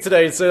stream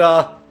today,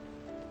 so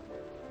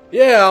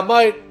yeah,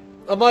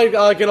 I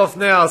might get off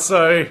now,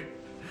 so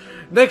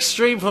next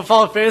stream for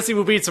Final Fantasy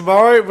will be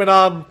tomorrow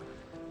when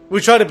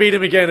we try to beat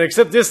him again,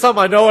 except this time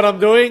I know what I'm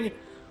doing.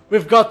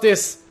 We've got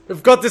this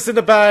in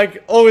the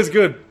bag, all is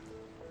good.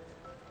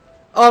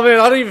 Oh man,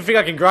 I don't even think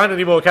I can grind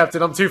anymore,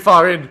 Captain. I'm too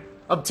far in.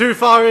 I'm too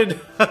far in.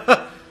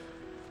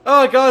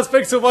 Alright guys,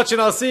 thanks for watching.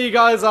 I'll see you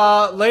guys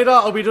later.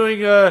 I'll be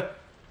doing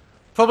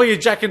probably a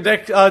Jack and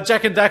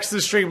Daxter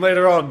stream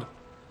later on.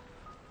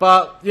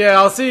 But yeah,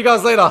 I'll see you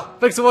guys later.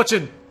 Thanks for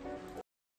watching.